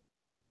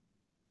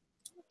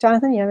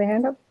 Jonathan, you have your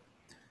hand up?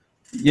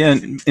 Yeah,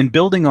 and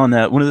building on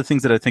that, one of the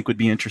things that I think would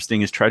be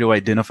interesting is try to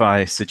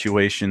identify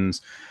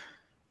situations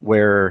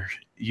where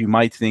you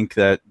might think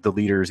that the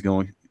leader is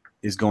going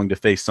to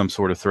face some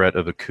sort of threat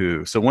of a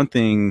coup. So one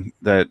thing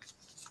that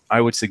I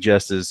would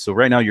suggest is, so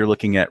right now you're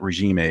looking at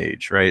regime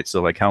age, right?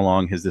 So like how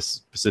long has this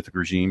specific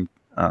regime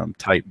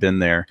type been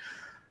there?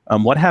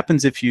 What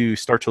happens if you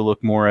start to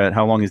look more at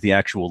how long has the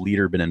actual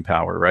leader been in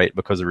power, right?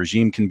 Because a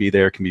regime can be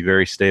there, can be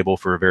very stable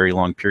for a very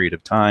long period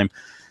of time.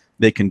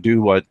 They can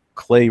do what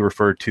Clay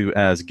referred to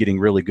as getting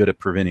really good at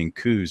preventing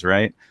coups,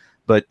 right?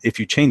 But if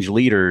you change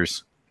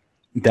leaders,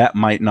 that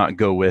might not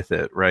go with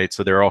it, right?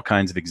 So there are all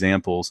kinds of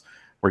examples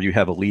where you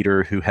have a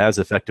leader who has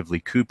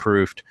effectively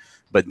coup-proofed,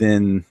 but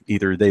then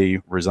either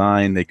they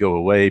resign, they go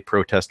away,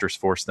 protesters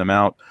force them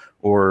out,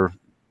 or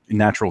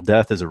natural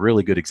death is a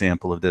really good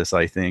example of this,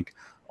 I think.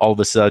 All of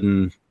a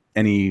sudden,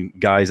 any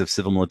guise of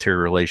civil military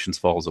relations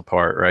falls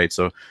apart, right?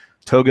 So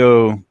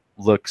Togo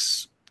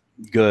looks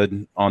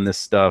good on this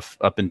stuff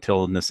up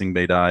until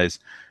Nsingbe dies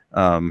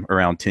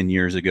around 10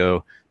 years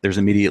ago. There's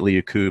immediately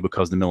a coup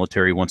because the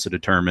military wants to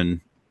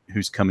determine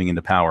who's coming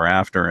into power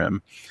after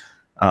him.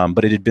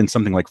 But it had been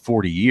something like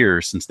 40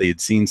 years since they had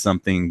seen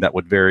something that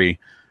would very,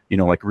 you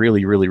know, like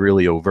really, really,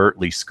 really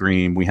overtly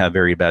scream, we have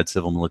very bad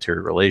civil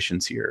military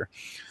relations here.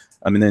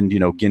 And then, you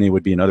know, Guinea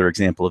would be another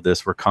example of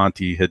this, where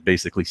Conti had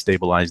basically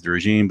stabilized the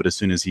regime, but as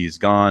soon as he's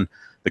gone,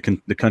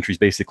 the country's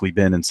basically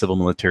been in civil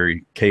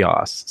military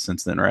chaos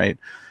since then, right?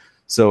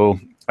 So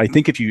I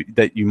think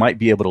that you might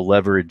be able to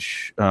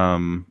leverage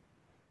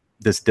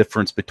this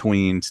difference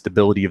between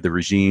stability of the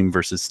regime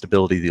versus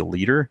stability of the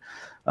leader.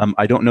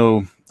 I don't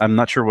know, I'm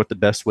not sure what the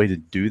best way to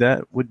do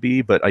that would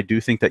be, but I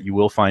do think that you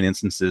will find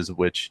instances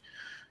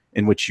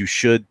in which you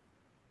should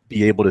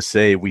be able to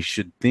say we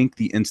should think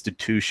the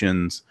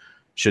institutions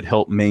should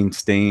help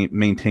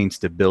maintain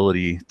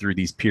stability through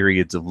these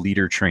periods of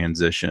leader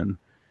transition,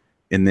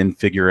 and then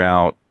figure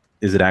out,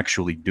 is it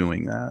actually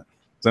doing that?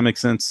 Does that make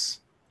sense?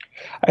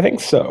 I think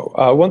so.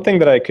 One thing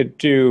that I could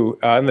do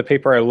in the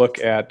paper, I look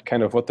at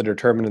kind of what the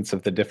determinants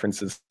of the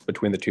differences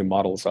between the two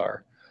models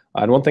are.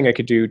 And one thing I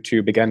could do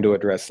to begin to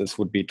address this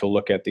would be to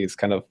look at these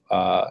kind of,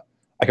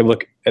 I could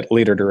look at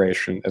leader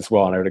duration as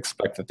well, and I would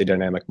expect that the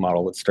dynamic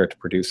model would start to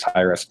produce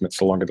higher estimates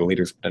the longer the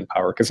leader's been in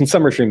power. Because in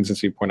some regimes,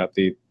 as you point out,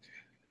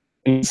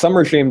 in some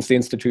regimes, the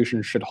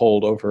institution should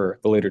hold over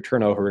the leader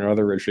turnover. In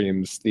other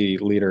regimes, the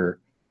leader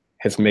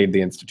has made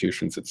the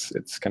institutions.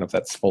 It's kind of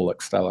that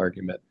Svolek style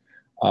argument.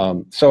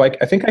 So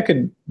I think I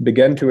could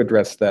begin to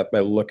address that by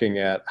looking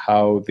at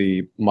how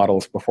the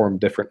models perform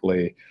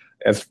differently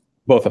as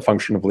both a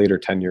function of leader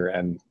tenure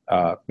and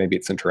maybe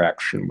its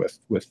interaction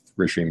with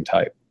regime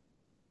type.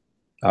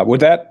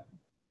 Do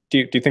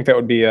you think that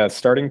would be a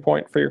starting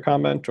point for your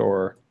comment,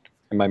 or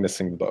am I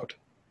missing the boat?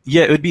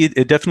 Yeah,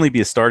 it'd definitely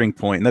be a starting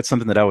point, and that's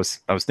something that I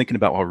was thinking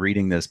about while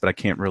reading this, but I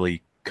can't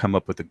really come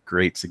up with a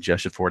great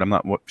suggestion for it.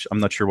 I'm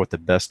not sure what the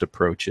best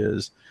approach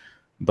is,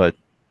 but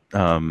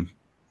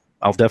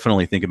I'll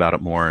definitely think about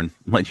it more and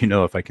let you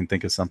know if I can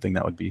think of something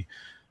that would be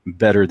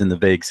better than the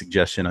vague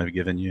suggestion I've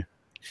given you.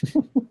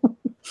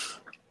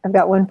 I've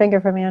got one finger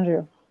from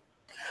Andrew.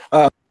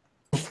 Oh,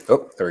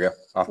 there we go.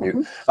 Off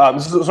mute.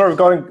 So sort of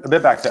going a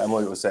bit back to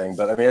Emily was saying,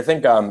 but I mean, I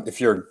think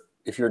if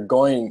you're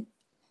going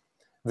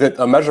that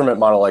a measurement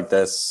model like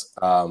this,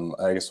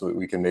 I guess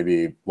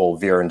we'll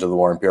veer into the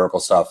more empirical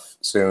stuff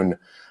soon,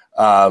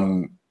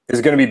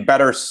 is going to be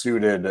better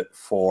suited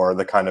for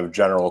the kind of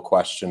general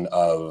question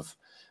of,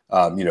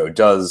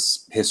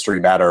 does history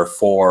matter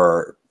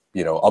for,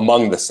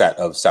 among the set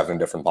of 7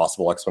 different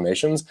possible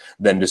explanations,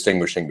 than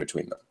distinguishing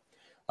between them.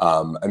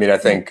 I mean, I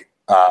think,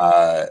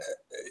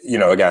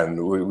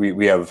 again,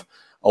 we have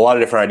a lot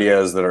of different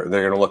ideas they're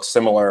going to look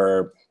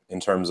similar in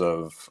terms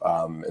of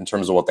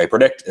what they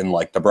predict in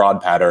like the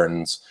broad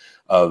patterns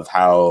of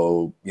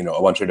how,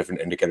 a bunch of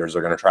different indicators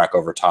are going to track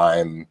over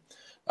time,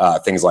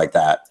 things like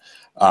that.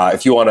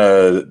 If you want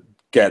to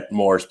get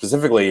more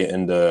specifically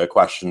into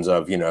questions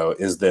of,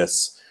 is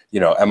this,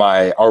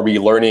 are we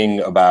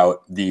learning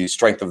about the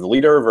strength of the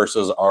leader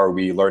versus are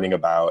we learning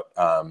about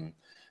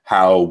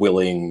how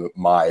willing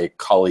my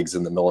colleagues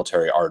in the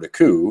military are to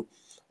coup?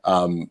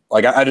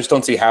 Like I just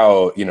don't see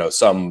how,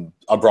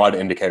 a broad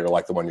indicator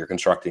like the one you're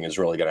constructing is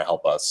really going to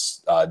help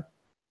us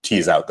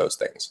tease out those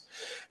things.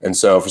 And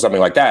so for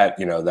something like that,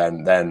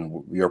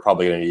 then you're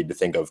probably going to need to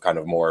think of kind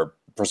of more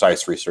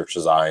precise research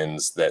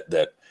designs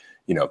that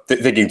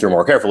thinking through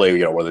more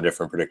carefully, what are the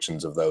different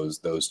predictions of those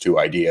 2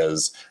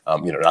 ideas,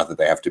 not that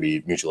they have to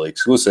be mutually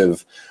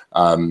exclusive,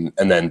 and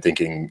then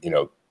thinking,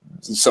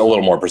 so a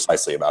little more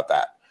precisely about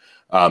that.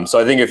 So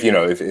I think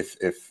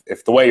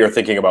if the way you're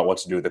thinking about what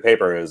to do with the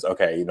paper is,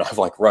 okay, I've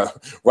like run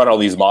all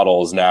these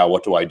models now,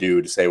 what do I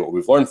do to say what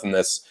we've learned from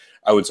this?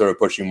 I would sort of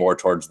push you more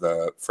towards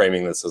the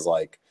framing this as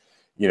like,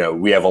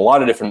 we have a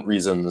lot of different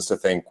reasons to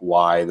think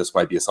why this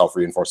might be a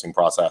self-reinforcing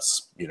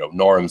process.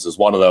 Norms is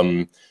one of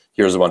them.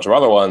 Here's a bunch of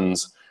other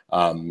ones.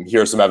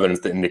 Here's some evidence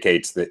that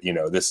indicates that,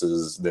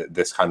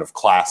 this kind of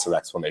class of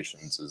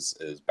explanations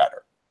is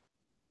better.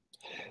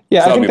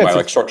 Yeah, so I think that'll be that's my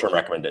like short-term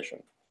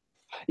recommendation.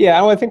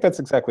 Yeah, I think that's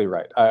exactly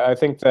right. I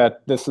think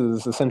that this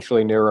is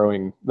essentially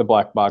narrowing the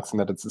black box and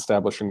that it's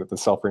establishing that the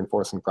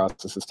self-reinforcing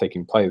process is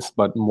taking place,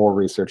 but more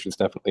research is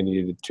definitely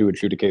needed to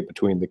adjudicate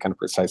between the kind of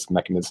precise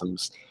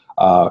mechanisms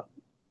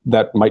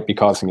that might be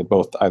causing it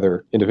both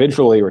either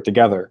individually or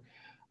together.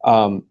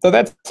 So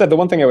that said, the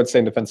one thing I would say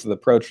in defense of the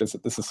approach is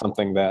that this is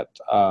something that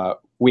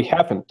we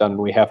haven't done,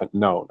 we haven't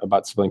known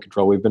about civilian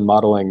control. We've been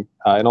modeling,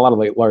 in a lot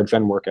of large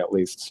N work at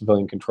least,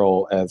 civilian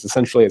control as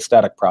essentially a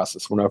static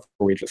process whenever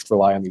we just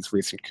rely on these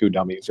recent coup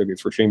dummies or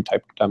these regime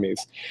type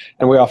dummies.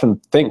 And we often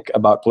think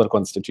about political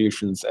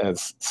institutions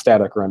as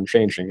static or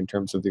unchanging in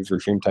terms of these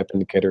regime type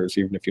indicators,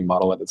 even if you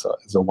model it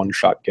as a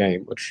one-shot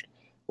game, which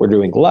we're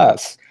doing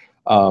less.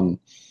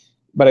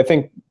 But I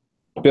think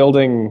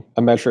building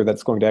a measure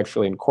that's going to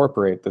actually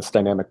incorporate this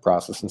dynamic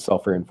process and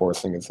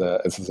self-reinforcing is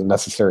a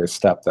necessary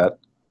step that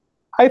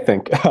I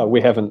think we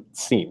haven't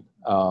seen.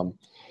 But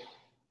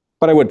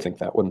I would think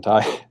that, wouldn't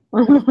I?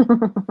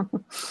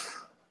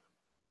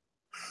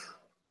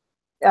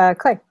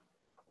 Clay.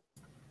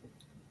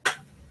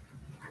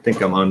 I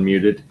think I'm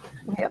unmuted.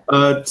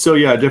 Yep. So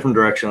yeah, different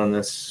direction on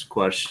this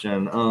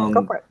question.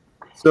 Go for it.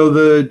 So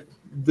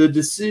the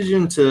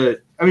decision to,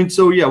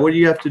 so yeah, what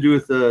you have to do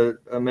with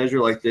a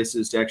measure like this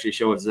is to actually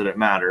show us that it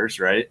matters,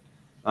 right?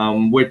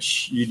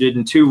 Which you did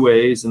in 2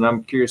 ways, and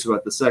I'm curious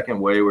about the second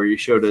way where you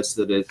showed us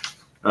that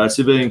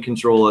civilian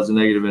control has a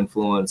negative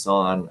influence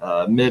on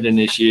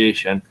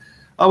mid-initiation,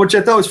 which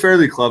I thought was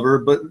fairly clever.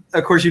 But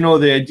of course,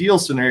 the ideal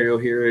scenario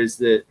here is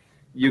that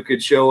you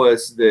could show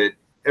us that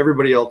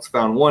everybody else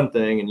found one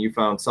thing and you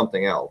found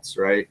something else,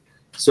 right?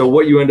 So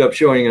what you end up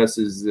showing us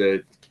is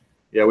that,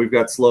 yeah, we've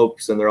got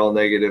slopes and they're all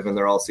negative and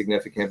they're all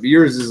significant, but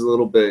yours is a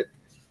little bit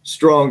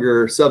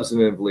stronger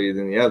substantively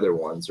than the other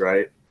ones,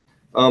 right?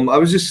 I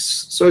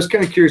was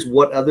kind of curious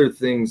what other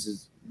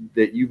things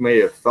that you may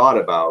have thought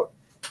about,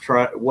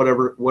 what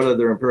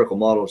other empirical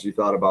models you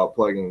thought about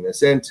plugging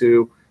this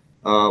into,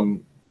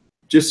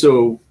 just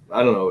so,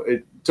 I don't know,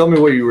 tell me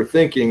what you were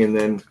thinking, and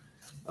then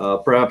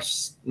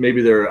perhaps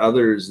maybe there are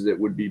others that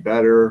would be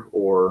better,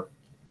 or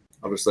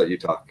I'll just let you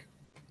talk.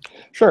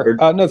 Sure.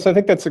 No, so I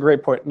think that's a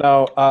great point.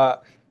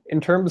 Now, in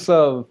terms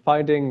of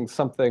finding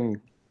something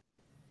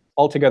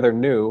altogether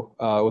new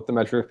with the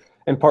measure,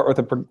 in part with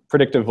the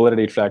predictive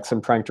validity checks,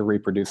 I'm trying to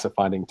reproduce a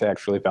finding to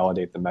actually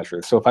validate the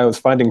measure. So if I was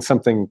finding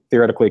something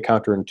theoretically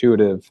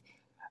counterintuitive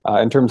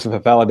in terms of a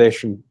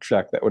validation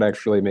check, that would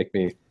actually make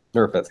me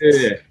nervous.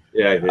 Yeah.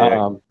 Yeah,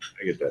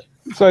 I get that.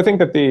 So I think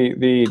that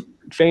the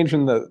change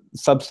in the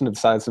substantive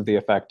size of the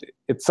effect,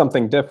 it's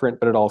something different,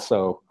 but it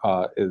also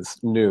is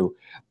new.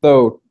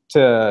 Though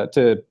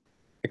to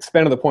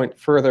expand on the point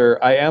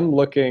further, I am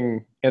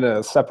looking in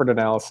a separate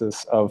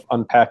analysis of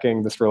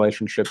unpacking this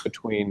relationship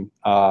between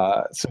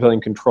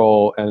civilian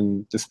control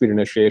and dispute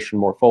initiation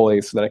more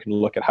fully, so that I can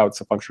look at how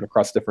it's a function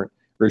across different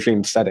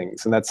regime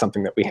settings. And that's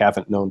something that we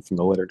haven't known from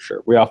the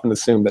literature. We often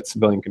assume that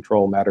civilian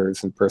control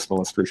matters in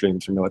personalist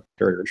regimes or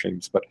military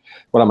regimes, but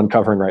what I'm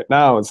uncovering right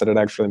now is that it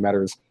actually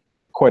matters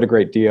quite a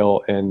great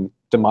deal in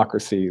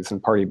democracies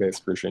and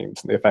party-based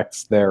regimes. The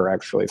effects there are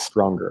actually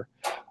stronger.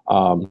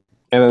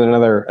 And then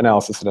another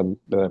analysis that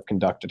I've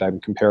conducted, I'm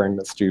comparing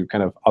this to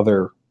kind of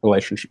other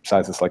relationship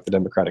sizes like the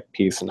democratic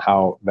peace and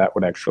how that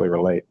would actually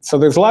relate. So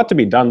there's a lot to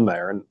be done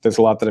there, and there's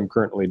a lot that I'm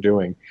currently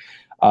doing.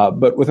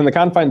 But within the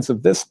confines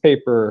of this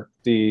paper,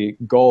 the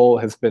goal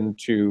has been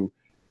to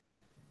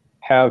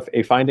have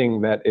a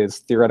finding that is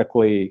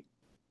theoretically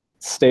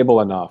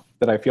stable enough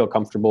that I feel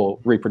comfortable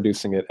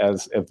reproducing it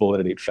as a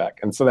validity check.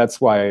 And so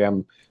that's why I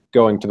am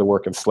going to the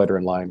work of Slater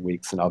and Lyon,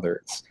 Weeks, and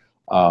others,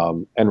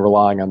 and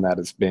relying on that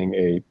as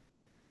being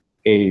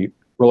a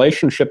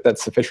relationship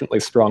that's sufficiently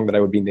strong that I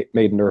would be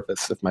made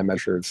nervous if my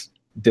measures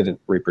didn't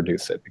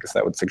reproduce it, because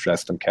that would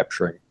suggest I'm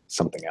capturing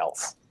something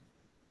else.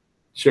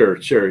 Sure.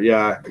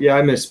 Yeah,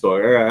 I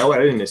misspoke.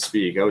 I didn't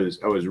misspeak.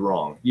 I was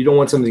wrong. You don't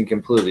want something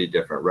completely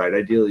different, right?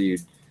 Ideally,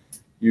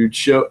 you'd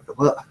show.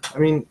 Well, I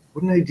mean,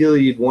 wouldn't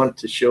ideally you'd want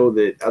to show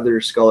that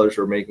other scholars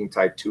were making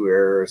type 2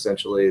 error,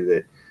 essentially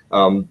that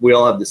we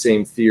all have the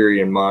same theory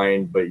in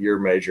mind, but your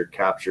measure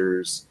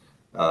captures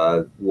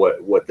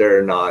what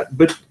they're not,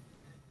 but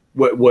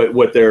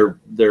what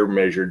their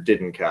measure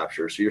didn't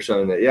capture. So you're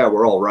saying that, yeah,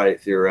 we're all right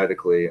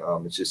theoretically.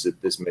 It's just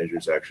that this measure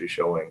is actually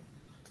showing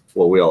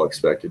what we all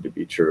expected to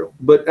be true.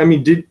 But I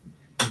mean,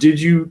 did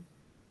you?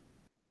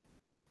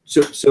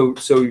 So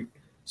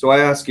I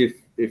ask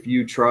if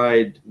you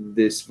tried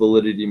this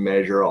validity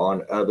measure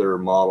on other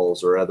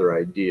models or other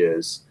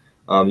ideas.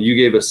 You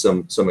gave us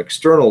some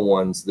external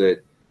ones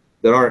that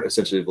aren't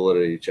essentially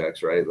validity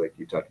checks, right? Like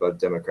you talked about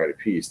democratic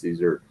peace.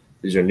 These are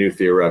new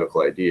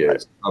theoretical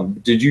ideas.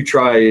 Did you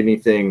try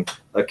anything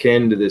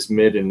akin to this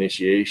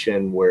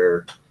mid-initiation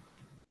where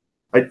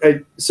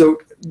so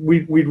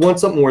we'd want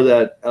something where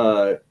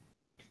that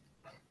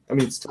I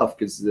mean, it's tough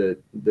because the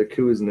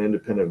coup as an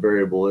independent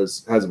variable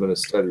hasn't been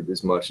studied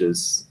as much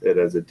as it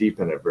as a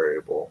dependent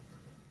variable.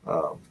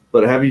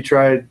 But have you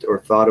tried or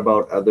thought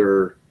about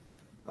other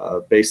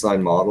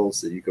baseline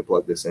models that you could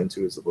plug this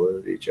into as a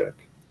validity check?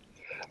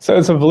 So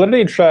as a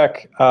validity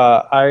check,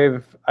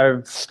 I've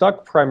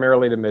stuck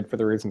primarily to mid for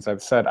the reasons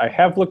I've said. I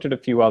have looked at a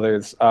few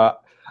others. I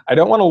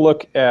don't want to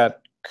look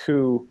at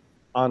coup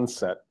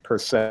onset per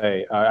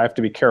se. I have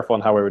to be careful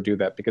on how I would do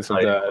that because of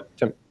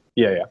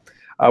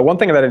one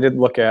thing that I did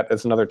look at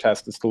as another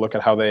test is to look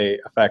at how they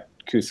affect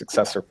coup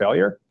success or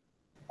failure.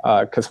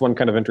 Because one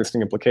kind of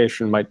interesting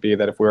implication might be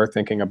that if we are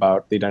thinking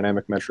about the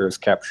dynamic measures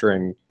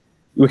capturing,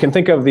 we can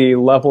think of the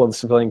level of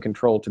civilian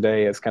control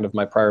today as kind of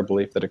my prior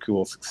belief that a coup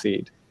will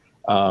succeed.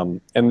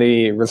 And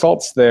the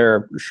results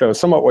there show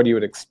somewhat what you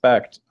would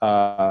expect,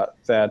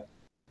 that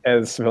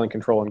as civilian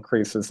control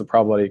increases, the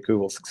probability a coup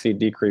will succeed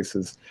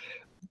decreases.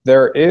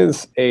 There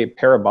is a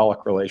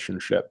parabolic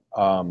relationship,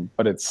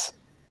 but it's,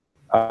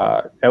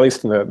 at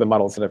least in the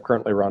models that I've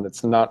currently run,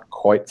 it's not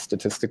quite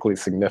statistically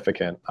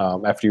significant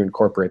after you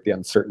incorporate the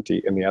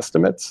uncertainty in the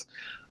estimates.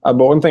 But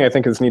one thing I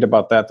think is neat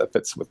about that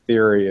fits with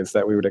theory is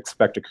that we would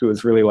expect a coup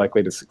is really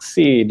likely to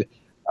succeed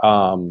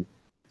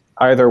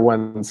either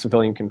when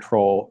civilian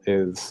control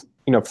is,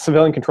 if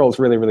civilian control is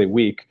really, really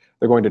weak,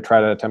 they're going to try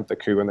to attempt the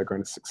coup and they're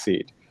going to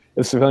succeed.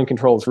 If civilian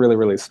control is really,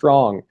 really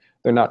strong,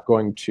 they're not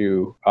going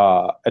to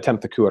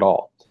attempt the coup at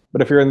all.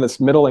 But if you're in this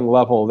middling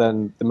level,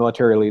 then the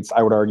military elites,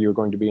 I would argue, are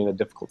going to be in a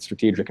difficult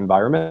strategic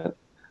environment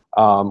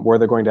where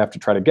they're going to have to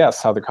try to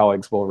guess how their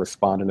colleagues will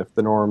respond. And if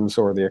the norms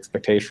or the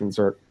expectations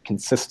are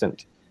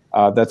consistent,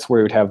 that's where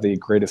you would have the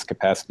greatest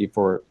capacity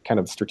for kind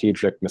of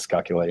strategic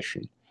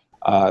miscalculation.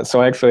 So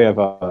I actually have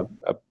a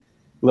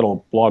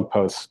little blog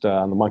post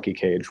on the Monkey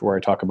Cage where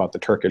I talk about the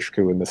Turkish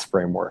coup in this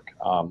framework.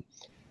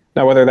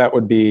 Now, whether that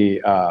would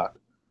be a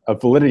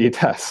validity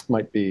test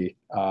might be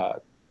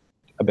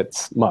a bit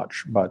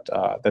much, but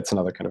that's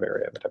another kind of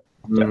area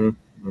that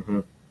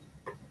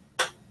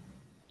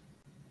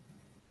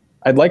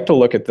I'd like to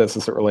look at this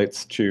as it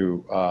relates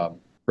to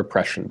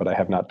repression, but I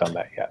have not done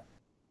that yet.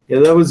 Yeah,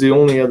 that was the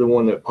only other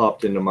one that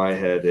popped into my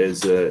head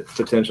as a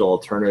potential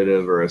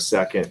alternative or a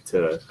second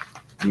to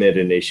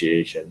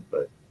mid-initiation.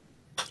 But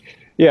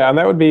yeah, and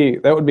that would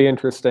be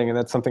interesting, and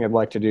that's something I'd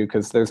like to do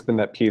because there's been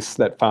that piece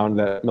that found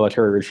that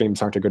military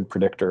regimes aren't a good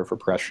predictor of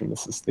repression.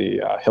 This is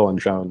the Hill and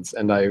Jones,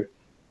 and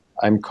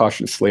I'm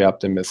cautiously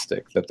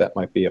optimistic that that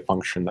might be a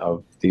function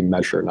of the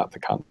measure, not the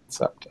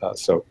concept.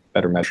 So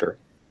better measure,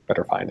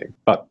 better finding,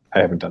 but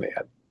I haven't done it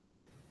yet.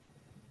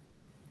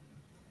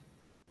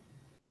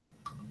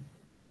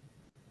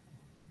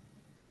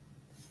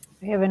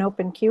 We have an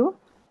open queue.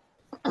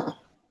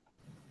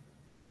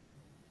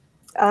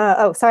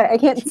 oh, sorry, I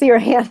can't see your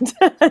hand,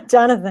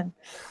 Jonathan.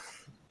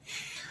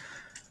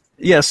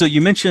 Yeah, so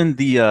you mentioned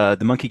the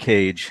monkey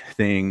cage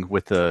thing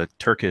with the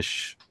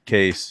Turkish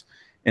case,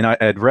 and I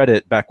had read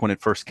it back when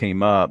it first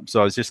came up.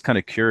 So I was just kind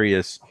of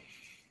curious.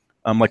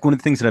 Like one of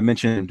the things that I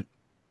mentioned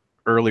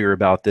earlier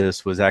about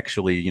this was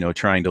actually, you know,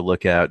 trying to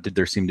look at, did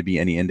there seem to be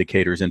any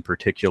indicators in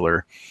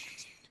particular?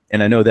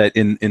 And I know that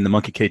in the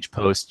monkey cage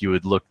post, you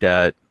had looked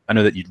at, I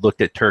know that you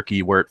looked at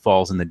Turkey, where it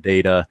falls in the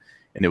data,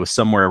 and it was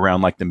somewhere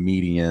around like the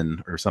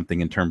median or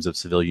something in terms of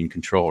civilian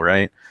control,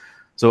 right?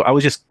 So I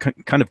was just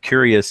kind of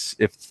curious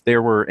if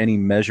there were any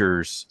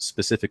measures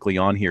specifically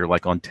on here,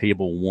 like on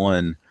table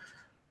 1,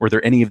 were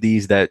there any of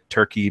these that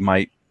Turkey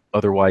might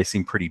otherwise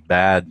seem pretty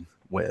bad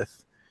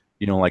with?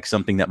 You know, like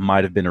something that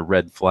might have been a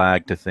red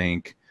flag to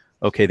think,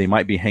 okay, they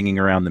might be hanging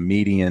around the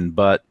median,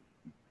 but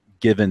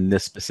given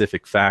this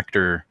specific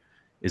factor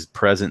is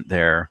present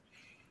there,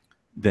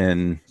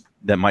 then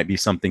that might be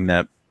something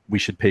that we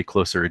should pay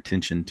closer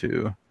attention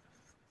to.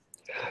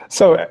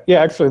 So yeah,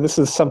 actually, this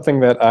is something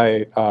that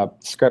I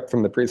scrapped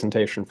from the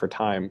presentation for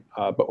time.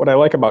 But what I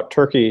like about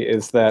Turkey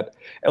is that,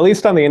 at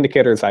least on the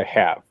indicators I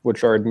have,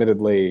 which are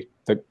admittedly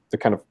the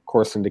kind of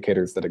coarse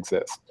indicators that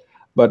exist,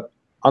 but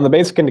on the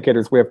basic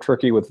indicators, we have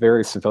Turkey with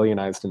very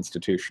civilianized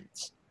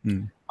institutions.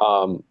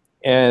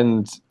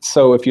 And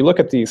so if you look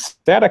at the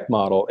static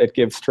model, it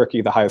gives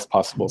Turkey the highest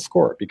possible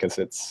score because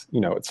it's,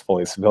 you know, it's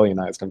fully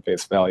civilianized on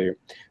face value.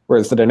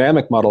 Whereas the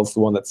dynamic model is the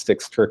one that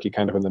sticks Turkey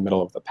kind of in the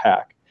middle of the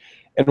pack.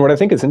 And what I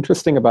think is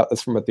interesting about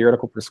this from a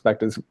theoretical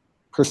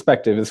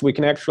perspective is we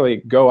can actually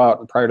go out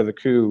and, prior to the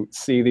coup,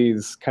 see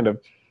these kind of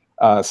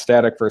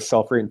static versus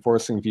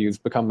self-reinforcing views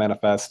become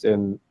manifest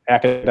in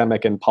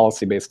academic and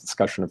policy-based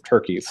discussion of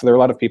Turkey. So there are a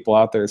lot of people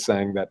out there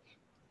saying that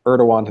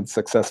Erdogan had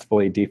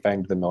successfully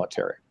defanged the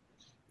military,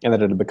 and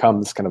that it had become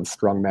this kind of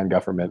strongman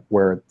government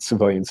where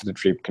civilians had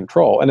achieved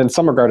control. And in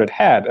some regard it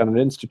had, on an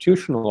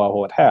institutional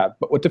level it had.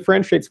 But what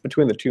differentiates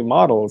between the two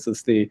models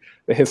is the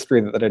history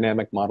that the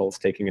dynamic model is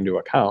taking into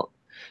account.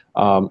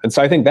 And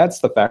so I think that's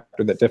the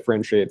factor that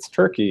differentiates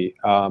Turkey.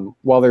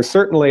 While there's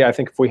certainly, I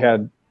think if we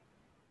had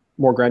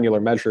more granular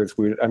measures,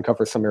 we would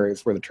uncover some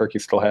areas where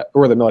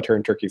the military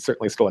in Turkey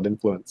certainly still had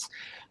influence.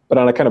 But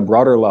on a kind of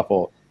broader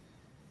level,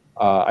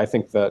 I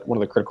think that one of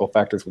the critical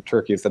factors with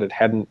Turkey is that it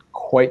hadn't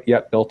quite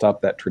yet built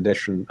up that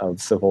tradition of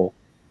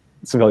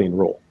civilian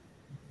rule.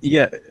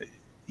 Yeah,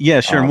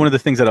 sure. And one of the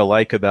things that I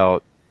like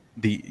about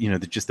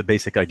just the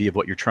basic idea of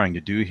what you're trying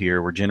to do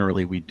here, where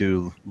generally we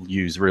do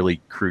use really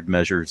crude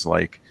measures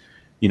like,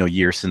 you know,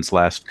 year since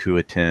last coup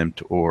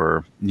attempt,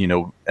 or, you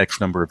know,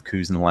 X number of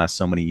coups in the last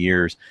so many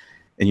years.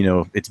 And, you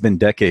know, it's been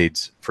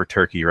decades for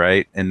Turkey,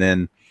 right? And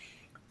then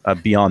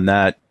beyond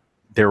that,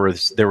 there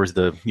was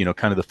the, you know,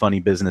 kind of the funny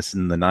business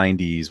in the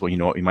 90s, what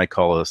you might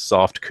call a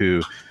soft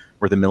coup,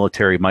 where the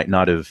military might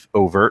not have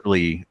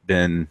overtly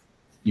been,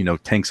 you know,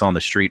 tanks on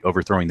the street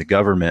overthrowing the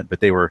government, but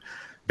they were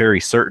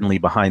very certainly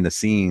behind the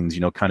scenes,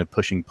 you know, kind of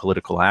pushing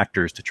political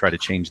actors to try to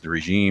change the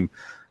regime.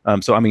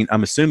 So, I mean,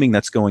 I'm assuming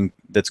that's going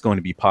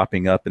to be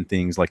popping up in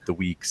things like the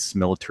Week's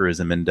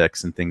militarism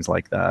index and things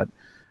like that.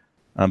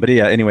 But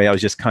yeah, anyway, I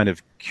was just kind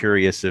of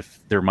curious if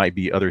there might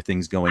be other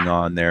things going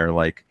on there,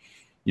 like,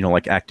 you know,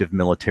 like active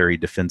military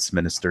defense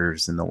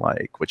ministers and the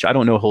like, which I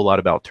don't know a whole lot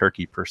about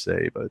Turkey per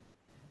se, but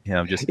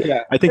yeah,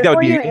 I think that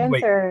would be. Before you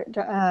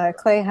answer,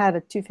 Clay had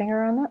a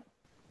 2-finger on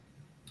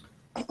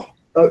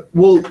that.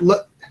 Well,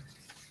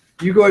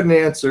 you go ahead and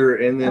answer,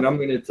 and then I'm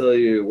going to tell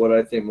you what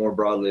I think more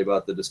broadly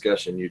about the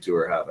discussion you two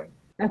are having.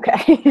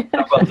 Okay.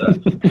 How about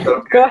that?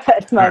 Okay. Go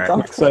ahead, Michael.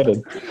 I'm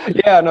excited.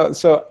 Yeah, no,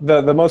 so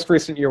the most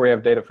recent year we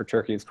have data for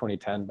Turkey is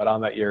 2010, but on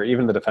that year,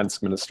 even the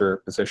defense minister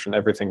position,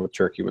 everything with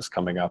Turkey was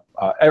coming up.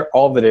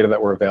 All of the data that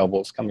were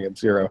available is coming at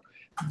 0.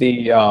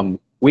 The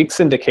weeks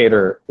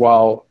indicator,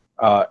 while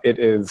it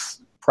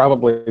is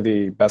probably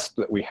the best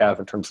that we have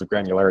in terms of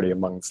granularity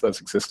amongst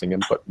those existing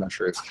input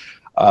measures,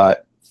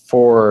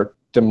 for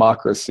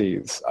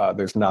democracies,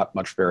 there's not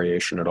much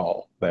variation at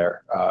all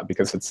there,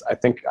 because I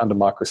think on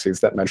democracies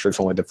that measure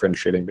is only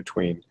differentiating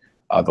between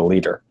the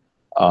leader.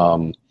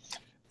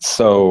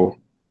 So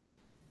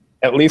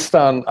at least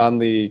on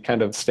the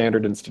kind of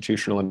standard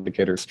institutional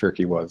indicators,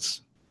 Turkey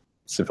was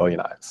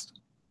civilianized.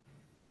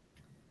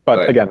 But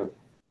right. Again,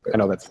 I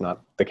know that's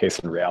not the case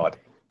in reality.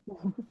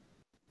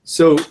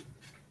 So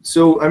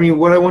I mean,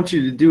 what I want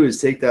you to do is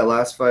take that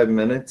last 5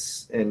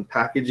 minutes and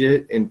package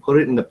it and put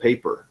it in the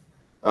paper.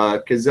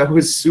 Because that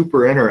was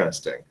super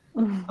interesting,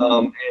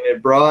 and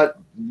it brought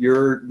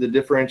the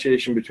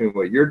differentiation between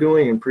what you're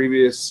doing and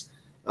previous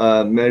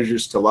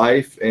measures to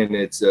life, and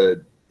it's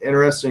an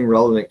interesting,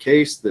 relevant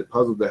case that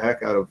puzzled the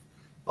heck out of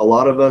a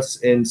lot of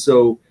us. And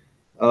so,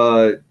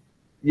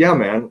 yeah,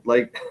 man,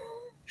 like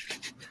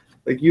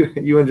you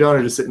and John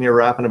are just sitting here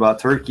rapping about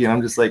Turkey, and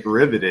I'm just like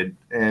riveted,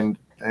 and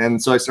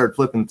so I started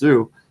flipping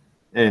through,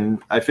 and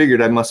I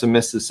figured I must have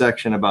missed the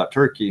section about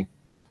Turkey,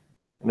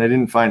 and I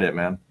didn't find it,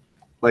 man.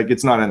 Like,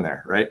 it's not in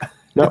there, right?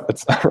 No,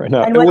 it's not right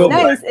now. And what's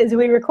nice is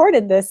we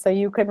recorded this so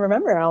you can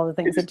remember all the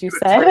things that you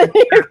said.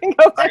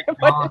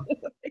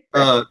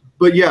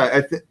 But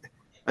yeah,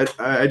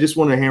 I just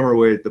want to hammer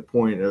away at the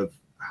point of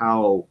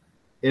how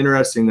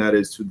interesting that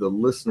is to the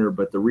listener,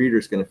 but the reader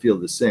is going to feel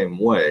the same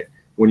way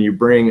when you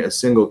bring a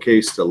single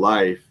case to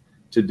life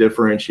to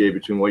differentiate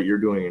between what you're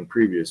doing in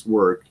previous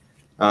work.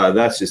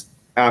 That's just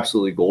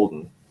absolutely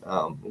golden.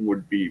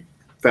 Would be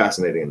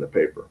fascinating in the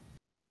paper.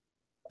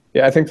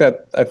 Yeah, I think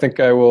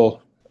I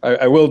will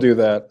do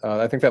that.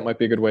 I think that might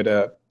be a good way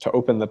to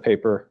open the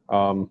paper.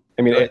 I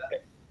mean,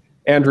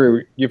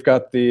 Andrew, you've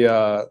got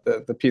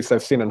the piece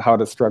I've seen on how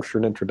to structure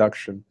an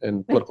introduction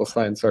in political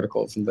science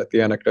articles, and that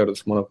the anecdote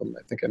is one of them.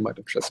 I think I might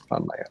have just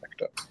found my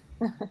anecdote.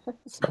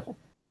 So.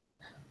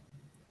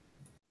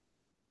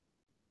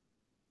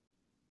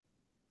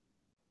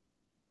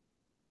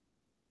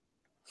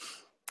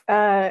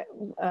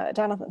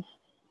 Jonathan,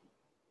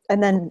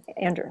 and then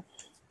Andrew.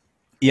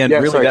 Yeah, yeah,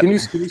 really. sorry. Can you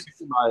see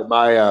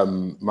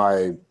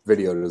my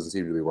video doesn't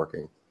seem to be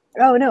working?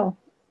 Oh no,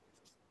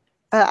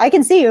 I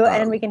can see you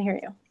and we can hear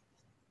you.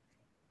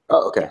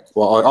 Oh, okay.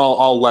 Well,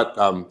 I'll let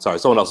sorry,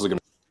 someone else is going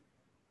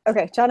to.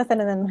 Okay, Jonathan,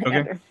 and then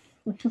Andrew.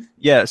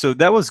 Yeah, so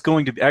that was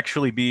going to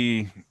actually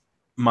be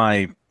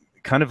my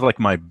kind of like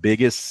my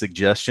biggest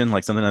suggestion,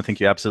 like something I think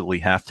you absolutely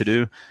have to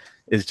do,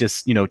 is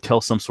just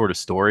tell some sort of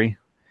story,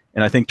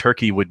 and I think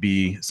Turkey would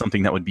be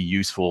something that would be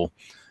useful,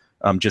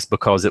 just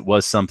because it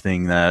was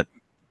something that,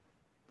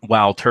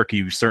 while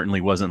Turkey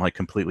certainly wasn't like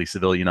completely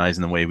civilianized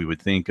in the way we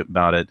would think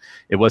about it,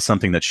 it was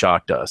something that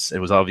shocked us. It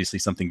was obviously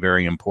something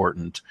very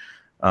important.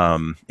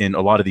 In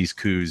a lot of these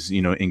coups,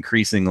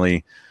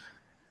 increasingly,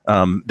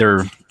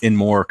 they're in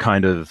more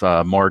kind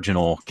of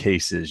marginal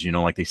cases,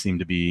 like they seem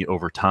to be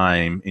over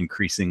time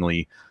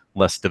increasingly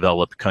less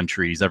developed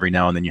countries. Every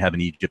now and then you have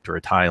an Egypt or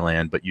a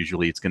Thailand, but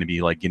usually it's going to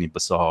be like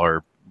Guinea-Bissau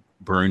or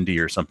Burundi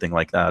or something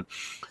like that.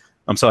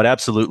 So I'd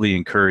absolutely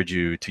encourage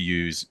you to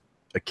use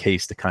a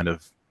case to kind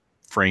of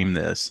frame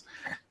this.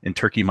 And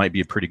Turkey might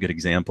be a pretty good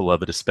example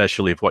of it,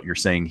 especially if what you're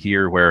saying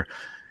here, where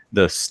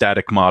the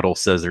static model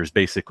says there's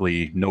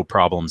basically no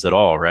problems at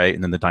all, right?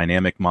 And then the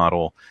dynamic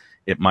model,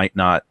 it might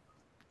not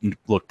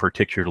look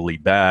particularly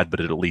bad, but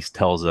it at least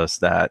tells us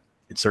that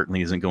it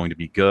certainly isn't going to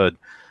be good.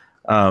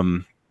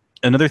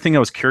 Another thing I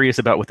was curious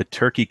about with the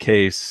Turkey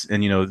case,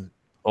 and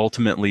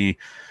ultimately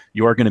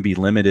you are going to be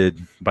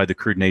limited by the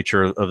crude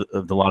nature of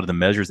a lot of the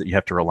measures that you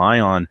have to rely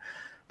on.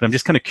 But I'm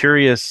just kind of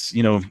curious,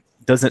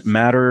 does it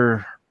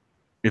matter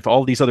if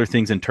all these other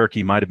things in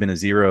Turkey might have been a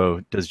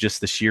zero? Does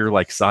just the sheer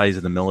like size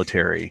of the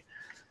military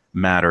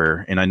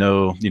matter? And I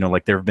know,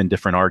 like there have been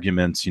different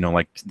arguments,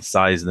 like the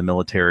size of the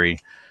military,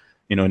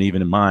 and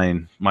even in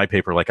my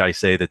paper, like I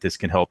say that this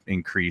can help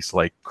increase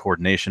like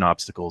coordination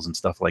obstacles and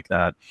stuff like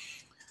that.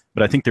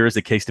 But I think there is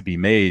a case to be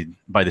made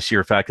by the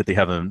sheer fact that they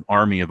have an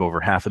army of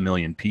over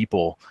 500,000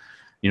 people,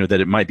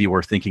 that it might be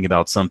worth thinking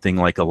about something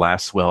like a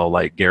Laswell,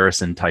 like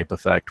Garrison type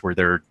effect,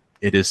 where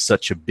it is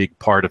such a big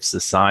part of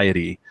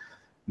society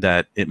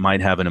that it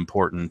might have an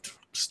important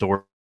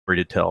story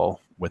to tell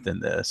within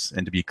this.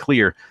 And to be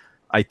clear,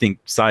 I think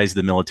size of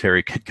the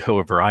military could go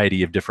a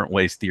variety of different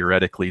ways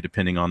theoretically,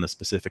 depending on the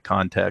specific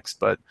context.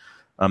 But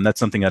that's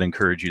something I'd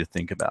encourage you to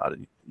think about,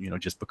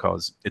 just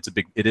because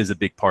it is a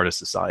big part of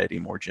society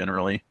more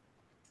generally.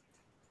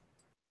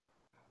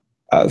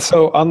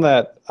 So on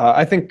that,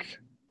 I think,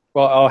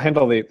 well, I'll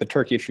handle the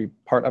Turkey issue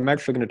part. I'm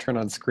actually going to turn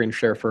on screen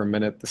share for a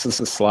minute. This is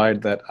a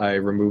slide that I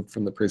removed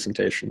from the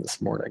presentation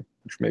this morning,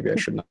 which maybe I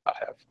should not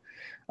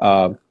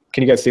have.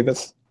 Can you guys see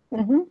this?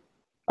 Mm-hmm.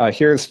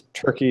 Here's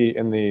Turkey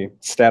in the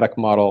static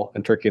model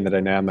and Turkey in the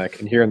dynamic.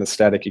 And here in the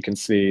static, you can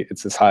see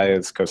it's as high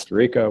as Costa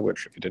Rica,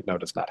 which, if you didn't know,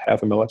 does not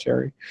have a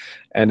military.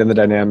 And in the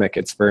dynamic,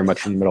 it's very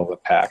much in the middle of the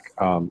pack.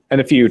 And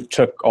if you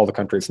took all the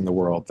countries in the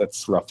world,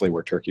 that's roughly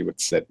where Turkey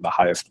would sit, the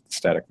highest of the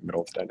static,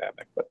 middle of the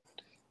dynamic. But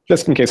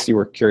just in case you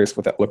were curious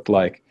what that looked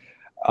like.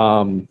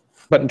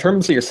 But in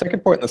terms of your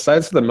second point, the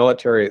size of the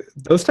military,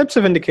 those types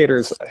of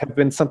indicators have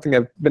been something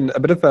that have been a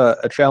bit of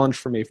a challenge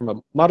for me from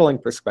a modeling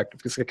perspective,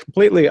 because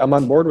I'm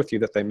on board with you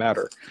that they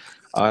matter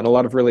in a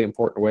lot of really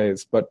important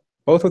ways. But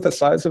both with the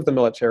size of the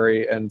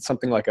military and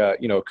something like a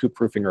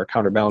coup-proofing or a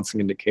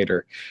counterbalancing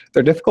indicator,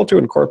 they're difficult to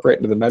incorporate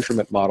into the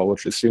measurement model,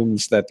 which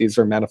assumes that these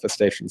are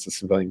manifestations of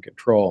civilian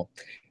control.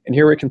 And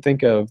here we can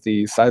think of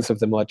the size of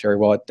the military.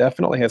 While it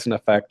definitely has an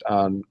effect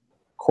on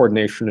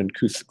coordination and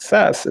coup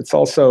success, it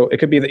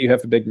could be that you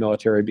have a big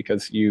military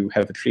because you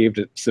have achieved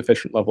a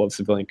sufficient level of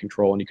civilian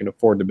control and you can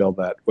afford to build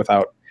that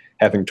without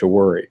having to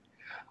worry.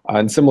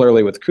 And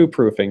similarly with coup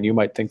proofing, you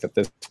might think that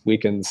this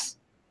weakens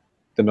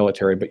the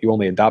military, but you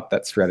only adopt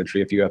that strategy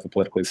if you have a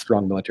politically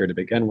strong military to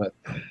begin with.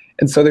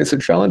 And so there's a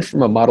challenge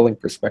from a modeling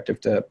perspective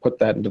to put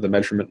that into the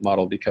measurement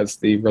model, because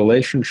the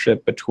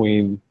relationship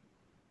between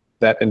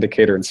that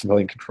indicator and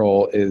civilian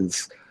control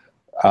is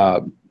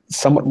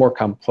somewhat more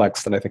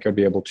complex than I think I'd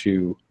be able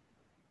to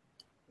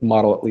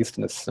model, at least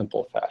in a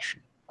simple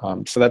fashion.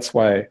 So that's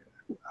why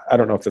I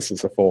don't know if this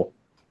is a full,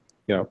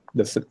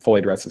 this fully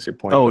addresses your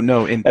point. Oh,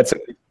 no, and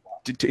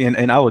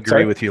I'll agree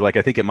Sorry? with you. Like,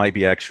 I think it might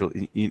be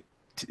actually,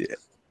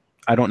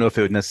 I don't know if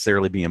it would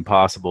necessarily be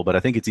impossible, but I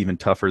think it's even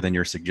tougher than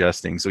you're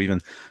suggesting. So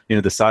even,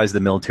 the size of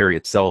the military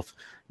itself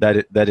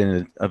that in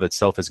and of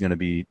itself is going to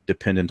be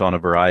dependent on a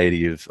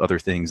variety of other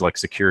things like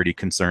security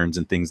concerns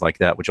and things like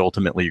that, which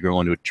ultimately you're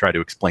going to try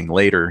to explain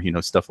later,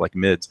 stuff like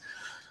MIDS.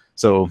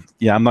 So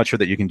yeah, I'm not sure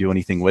that you can do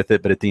anything with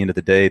it, but at the end of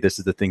the day, this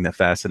is the thing that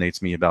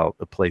fascinates me about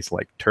a place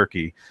like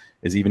Turkey,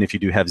 is even if you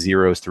do have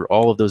zeros through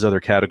all of those other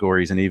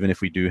categories, and even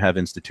if we do have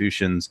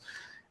institutions,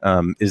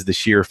 is the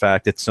sheer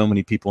fact that so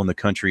many people in the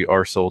country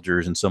are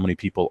soldiers and so many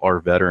people are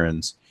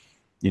veterans,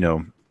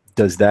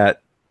 does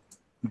that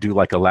do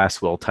like a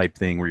Laswell type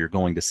thing where you're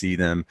going to see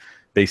them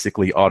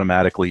basically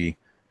automatically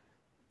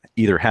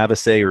either have a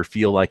say or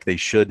feel like they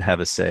should have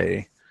a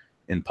say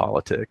in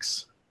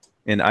politics?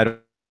 And I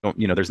don't,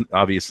 there's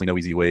obviously no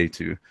easy way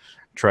to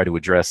try to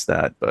address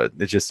that, but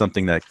it's just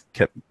something that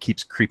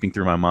keeps creeping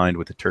through my mind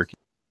with the Turkey.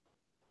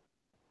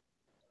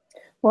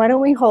 Why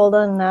don't we hold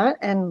on that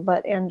and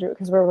let Andrew,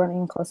 because we're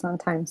running close on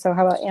time. So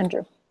how about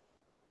Andrew?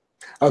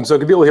 So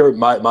can people hear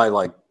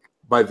my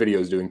video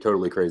is doing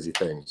totally crazy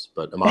things,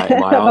 but am I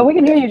on? But we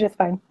can hear you just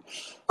fine.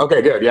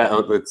 Okay, good.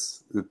 Yeah,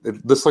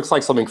 this looks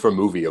like something from a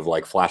movie of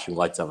like flashing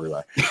lights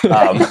everywhere. So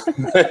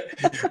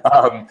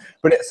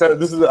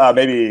this is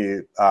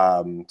maybe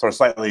sort of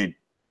slightly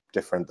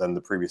different than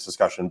the previous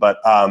discussion, but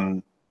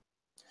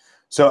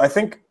so I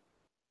think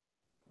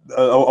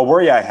a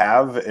worry I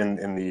have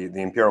in the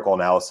empirical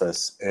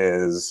analysis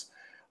is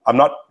I'm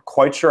not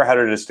quite sure how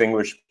to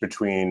distinguish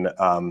between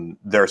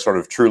there sort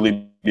of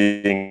truly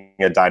being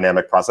a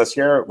dynamic process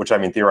here, which I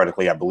mean,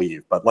 theoretically, I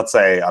believe. But let's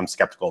say I'm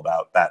skeptical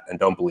about that and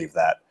don't believe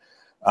that.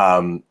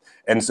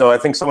 And so I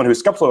think someone who's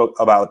skeptical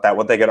about that,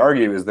 what they could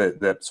argue is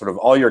that sort of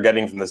all you're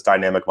getting from this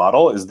dynamic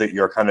model is that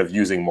you're kind of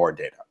using more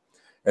data.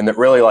 And that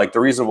really, like, the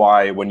reason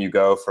why when you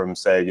go from,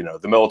 say,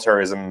 the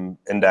militarism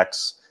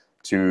index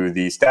to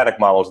the static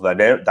model to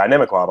the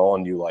dynamic model,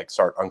 and you like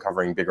start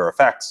uncovering bigger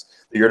effects,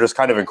 you're just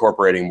kind of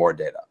incorporating more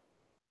data.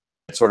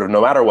 It's sort of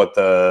no matter what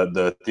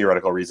the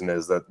theoretical reason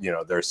is that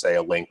there's, say,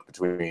 a link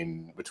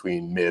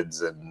between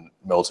MIDS and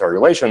military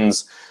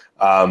relations,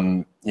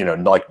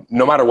 like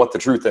no matter what the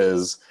truth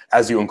is,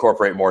 as you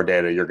incorporate more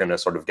data, you're going to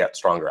sort of get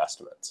stronger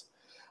estimates.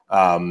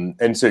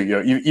 And so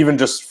even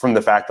just from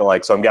the fact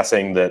that so I'm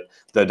guessing that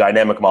the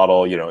dynamic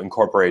model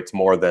incorporates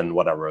more than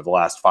whatever the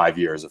last 5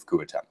 years of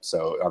coup attempts.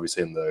 So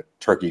obviously in the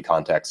Turkey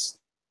context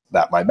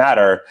that might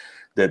matter,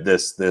 that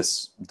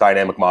this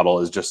dynamic model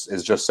is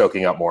just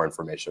soaking up more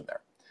information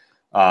there.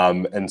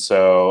 And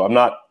so I'm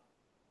not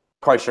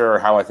quite sure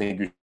how I think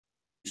you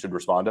should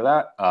respond to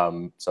that.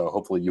 So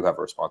hopefully you have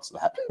a response to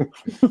that.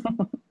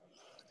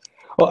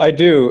 Well, I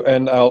do,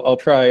 and I'll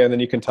try, and then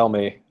you can tell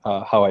me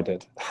how I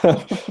did.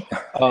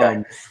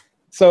 Okay.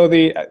 So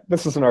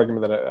this is an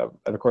argument that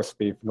I'd of course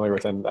be familiar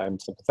with and I'm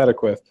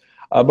sympathetic with.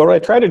 But what I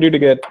try to do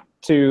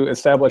to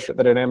establish that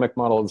the dynamic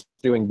model is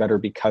doing better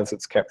because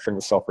it's capturing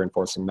the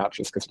self-reinforcing, not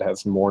just because it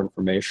has more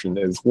information,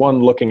 is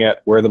one, looking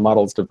at where the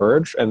models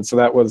diverge. And so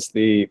that was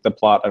the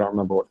plot, I don't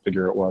remember what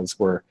figure it was,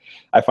 where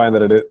I find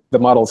that the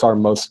models are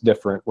most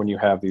different when you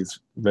have these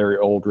very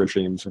old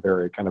regimes,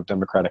 very kind of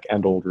democratic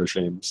and old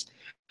regimes.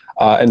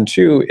 And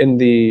two, in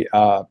the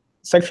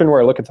section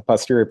where I look at the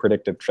posterior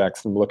predictive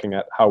checks and looking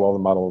at how well the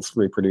models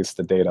reproduce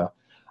the data,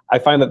 I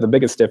find that the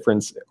biggest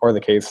difference are the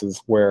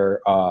cases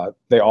where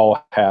they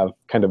all have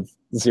kind of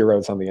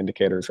zeros on the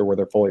indicators or where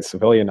they're fully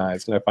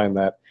civilianized. And I find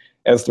that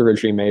as the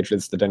regime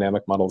ages, the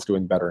dynamic model is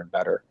doing better and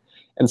better.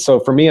 And so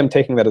for me, I'm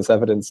taking that as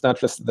evidence, not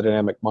just that the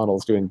dynamic model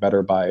is doing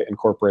better by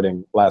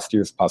incorporating last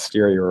year's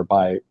posterior or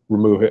by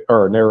removing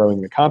or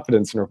narrowing the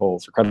confidence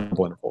intervals or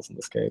credible intervals in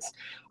this case,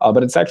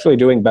 but it's actually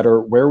doing better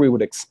where we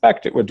would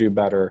expect it would do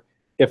better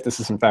if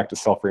this is in fact a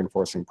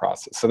self-reinforcing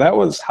process. So that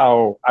was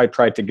how I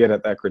tried to get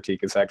at that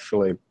critique, is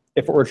actually,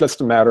 if it were just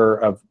a matter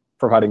of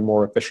providing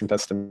more efficient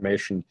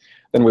estimation,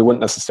 then we wouldn't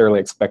necessarily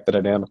expect the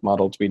dynamic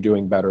model to be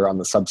doing better on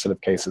the subset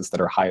of cases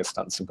that are highest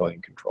on civilian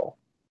control.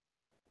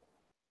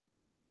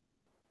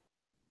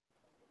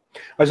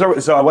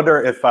 So I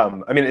wonder if, I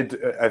mean,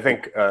 I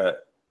think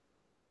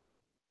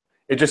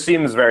it just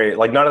seems very,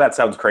 like, none of that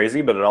sounds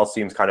crazy, but it all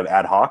seems kind of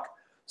ad hoc.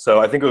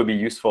 So I think it would be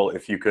useful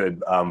if you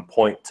could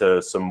point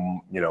to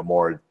some,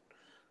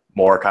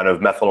 more kind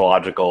of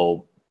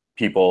methodological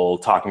people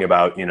talking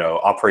about,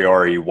 a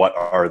priori, what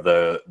are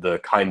the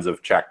kinds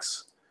of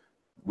checks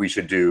we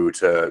should do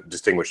to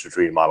distinguish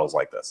between models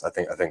like this. I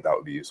think that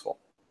would be useful.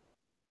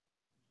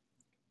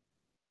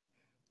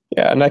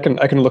 Yeah, and I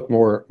can look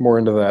more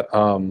into that.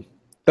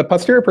 The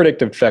posterior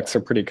predictive checks are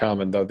pretty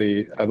common, though.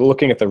 The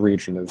looking at the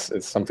region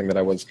is something that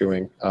I was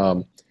doing.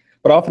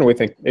 But often we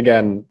think,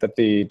 again, that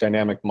the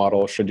dynamic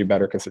model should do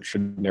better because it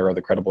should narrow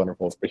the credible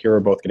intervals. But here we're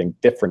both getting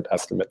different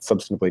estimates,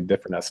 substantively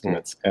different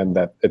estimates, and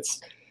that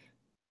it's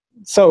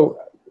so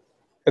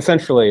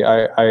essentially.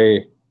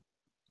 I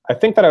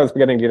think that I was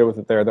beginning to get it with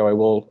it there, though. I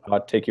will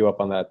take you up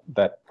on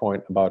that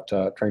point about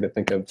trying to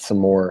think of some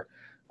more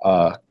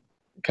kind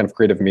of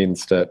creative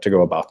means to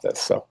go about this.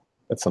 So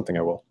that's something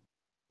I will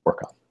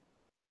work on.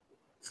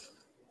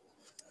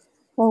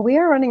 Well, we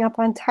are running up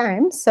on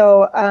time,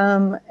 so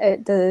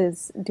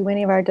do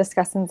any of our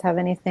discussants have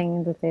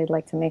anything that they'd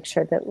like to make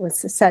sure that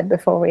was said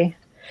before we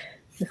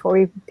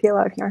peel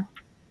out here?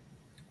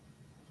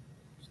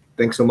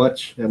 thanks so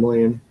much,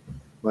 Emily and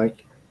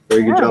Mike.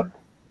 Very good job.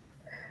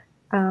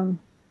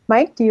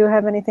 Mike, do you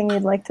have anything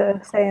you'd like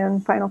to say in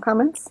final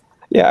comments?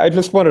 Yeah, I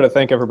just wanted to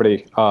thank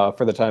everybody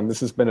for the time. This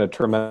has been a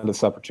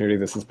tremendous opportunity.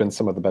 This has been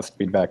some of the best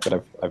feedback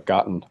that I've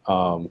gotten,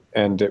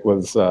 and it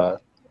was.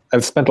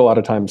 I've spent a lot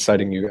of time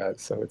citing you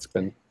guys, so it's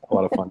been a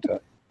lot of fun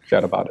to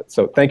chat about it.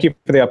 So thank you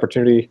for the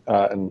opportunity,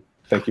 and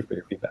thank you for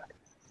your feedback.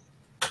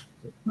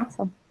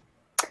 Awesome.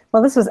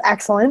 Well, this was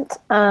excellent.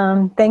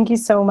 Thank you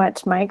so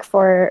much, Mike,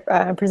 for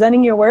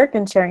presenting your work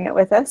and sharing it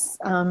with us.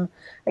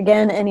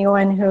 Again,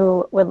 anyone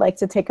who would like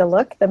to take a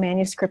look, the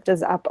manuscript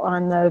is up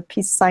on the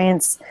Peace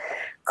Science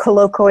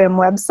Colloquium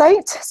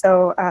website.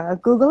 So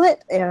Google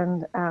it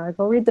and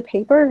go read the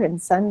paper and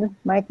send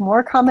Mike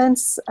more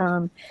comments.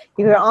 You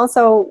can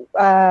also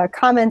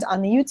comment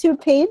on the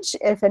YouTube page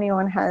if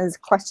anyone has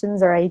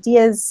questions or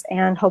ideas,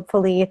 and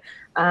hopefully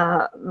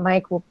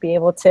Mike will be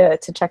able to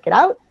check it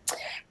out.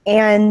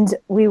 And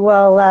we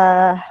will,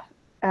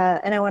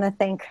 and I want to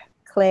thank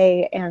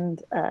Clay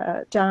and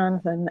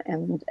Jonathan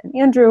and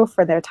Andrew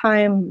for their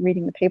time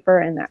reading the paper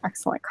and their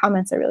excellent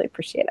comments. I really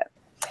appreciate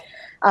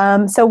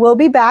it. So we'll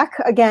be back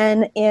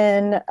again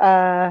in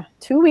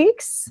 2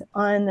 weeks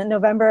on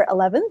November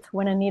 11th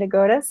when Anita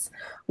Godis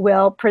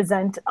will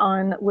present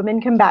on women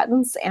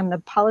combatants and the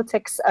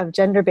politics of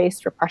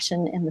gender-based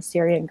repression in the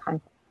Syrian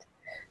conflict.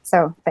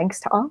 So thanks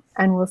to all,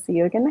 and we'll see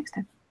you again next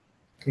time.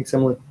 Thanks,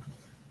 Emily.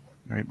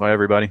 All right, bye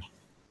everybody.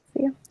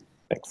 See you.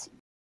 Thanks.